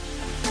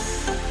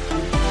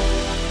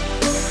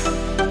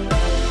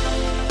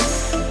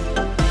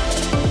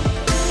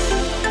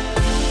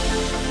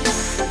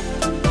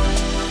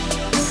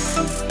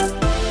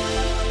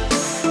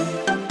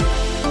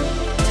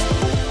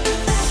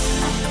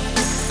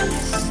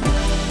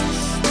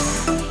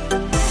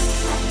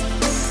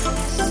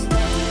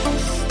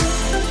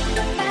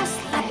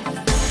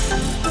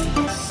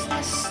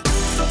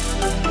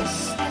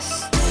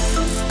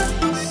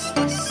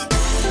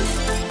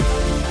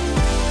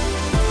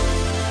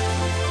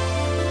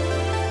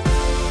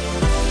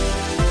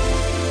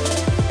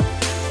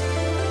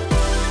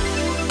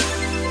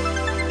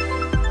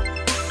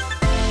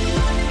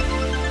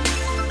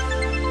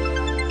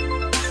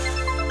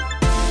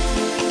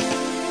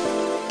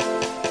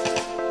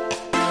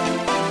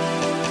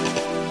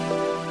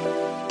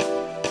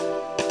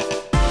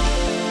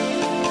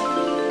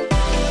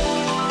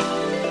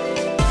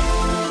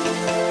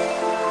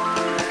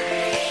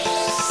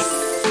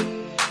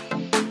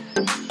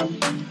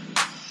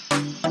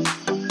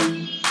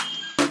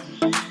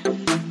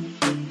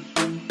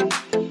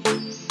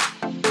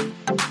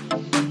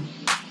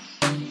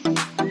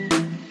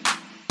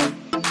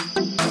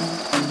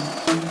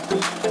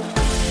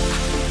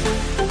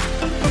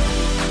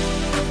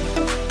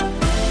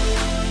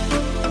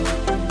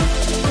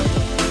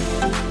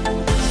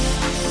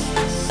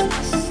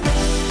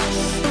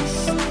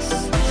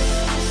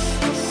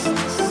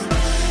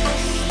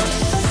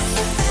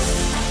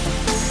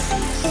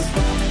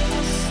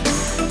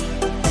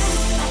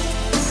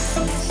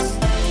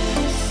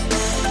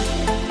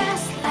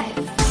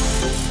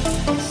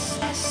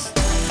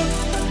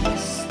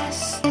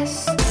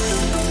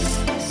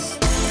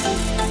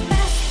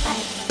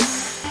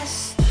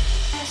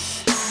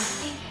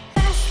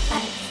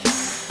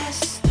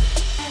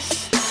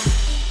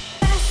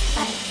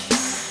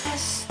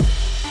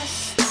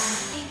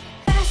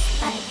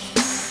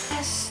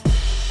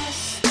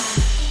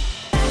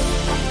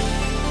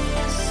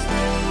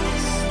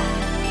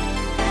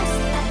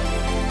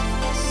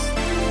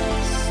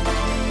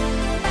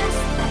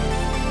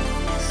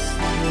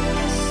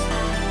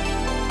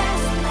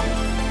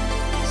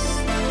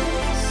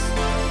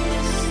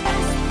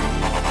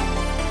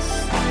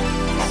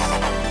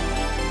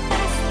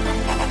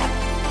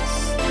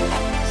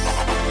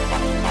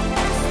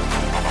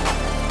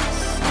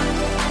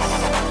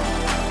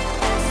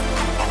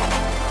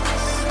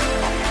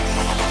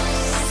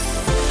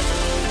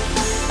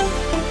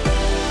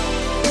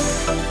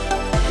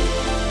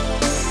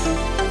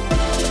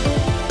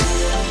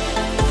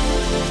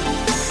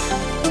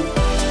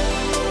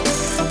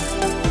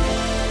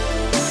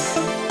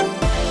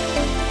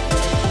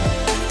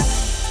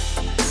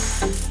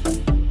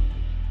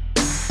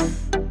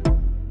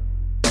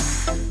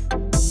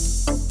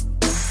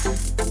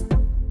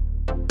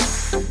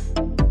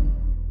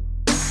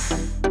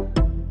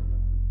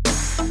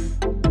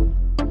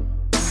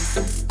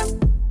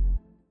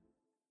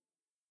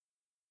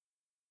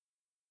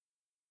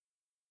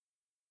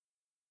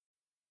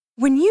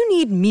 When you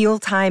need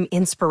mealtime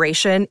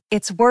inspiration,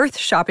 it's worth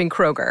shopping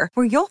Kroger,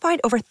 where you'll find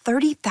over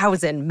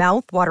 30,000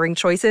 mouth-watering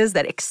choices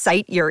that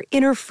excite your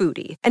inner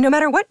foodie. And no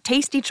matter what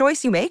tasty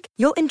choice you make,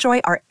 you'll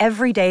enjoy our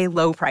everyday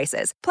low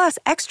prices, plus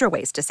extra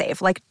ways to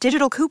save, like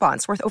digital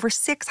coupons worth over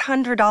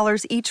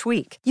 $600 each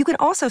week. You can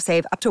also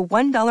save up to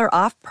 $1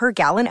 off per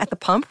gallon at the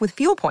pump with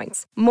fuel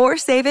points. More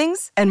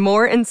savings and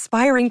more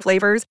inspiring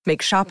flavors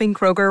make shopping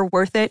Kroger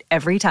worth it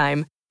every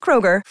time.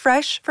 Kroger,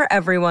 fresh for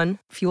everyone.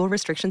 Fuel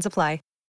restrictions apply.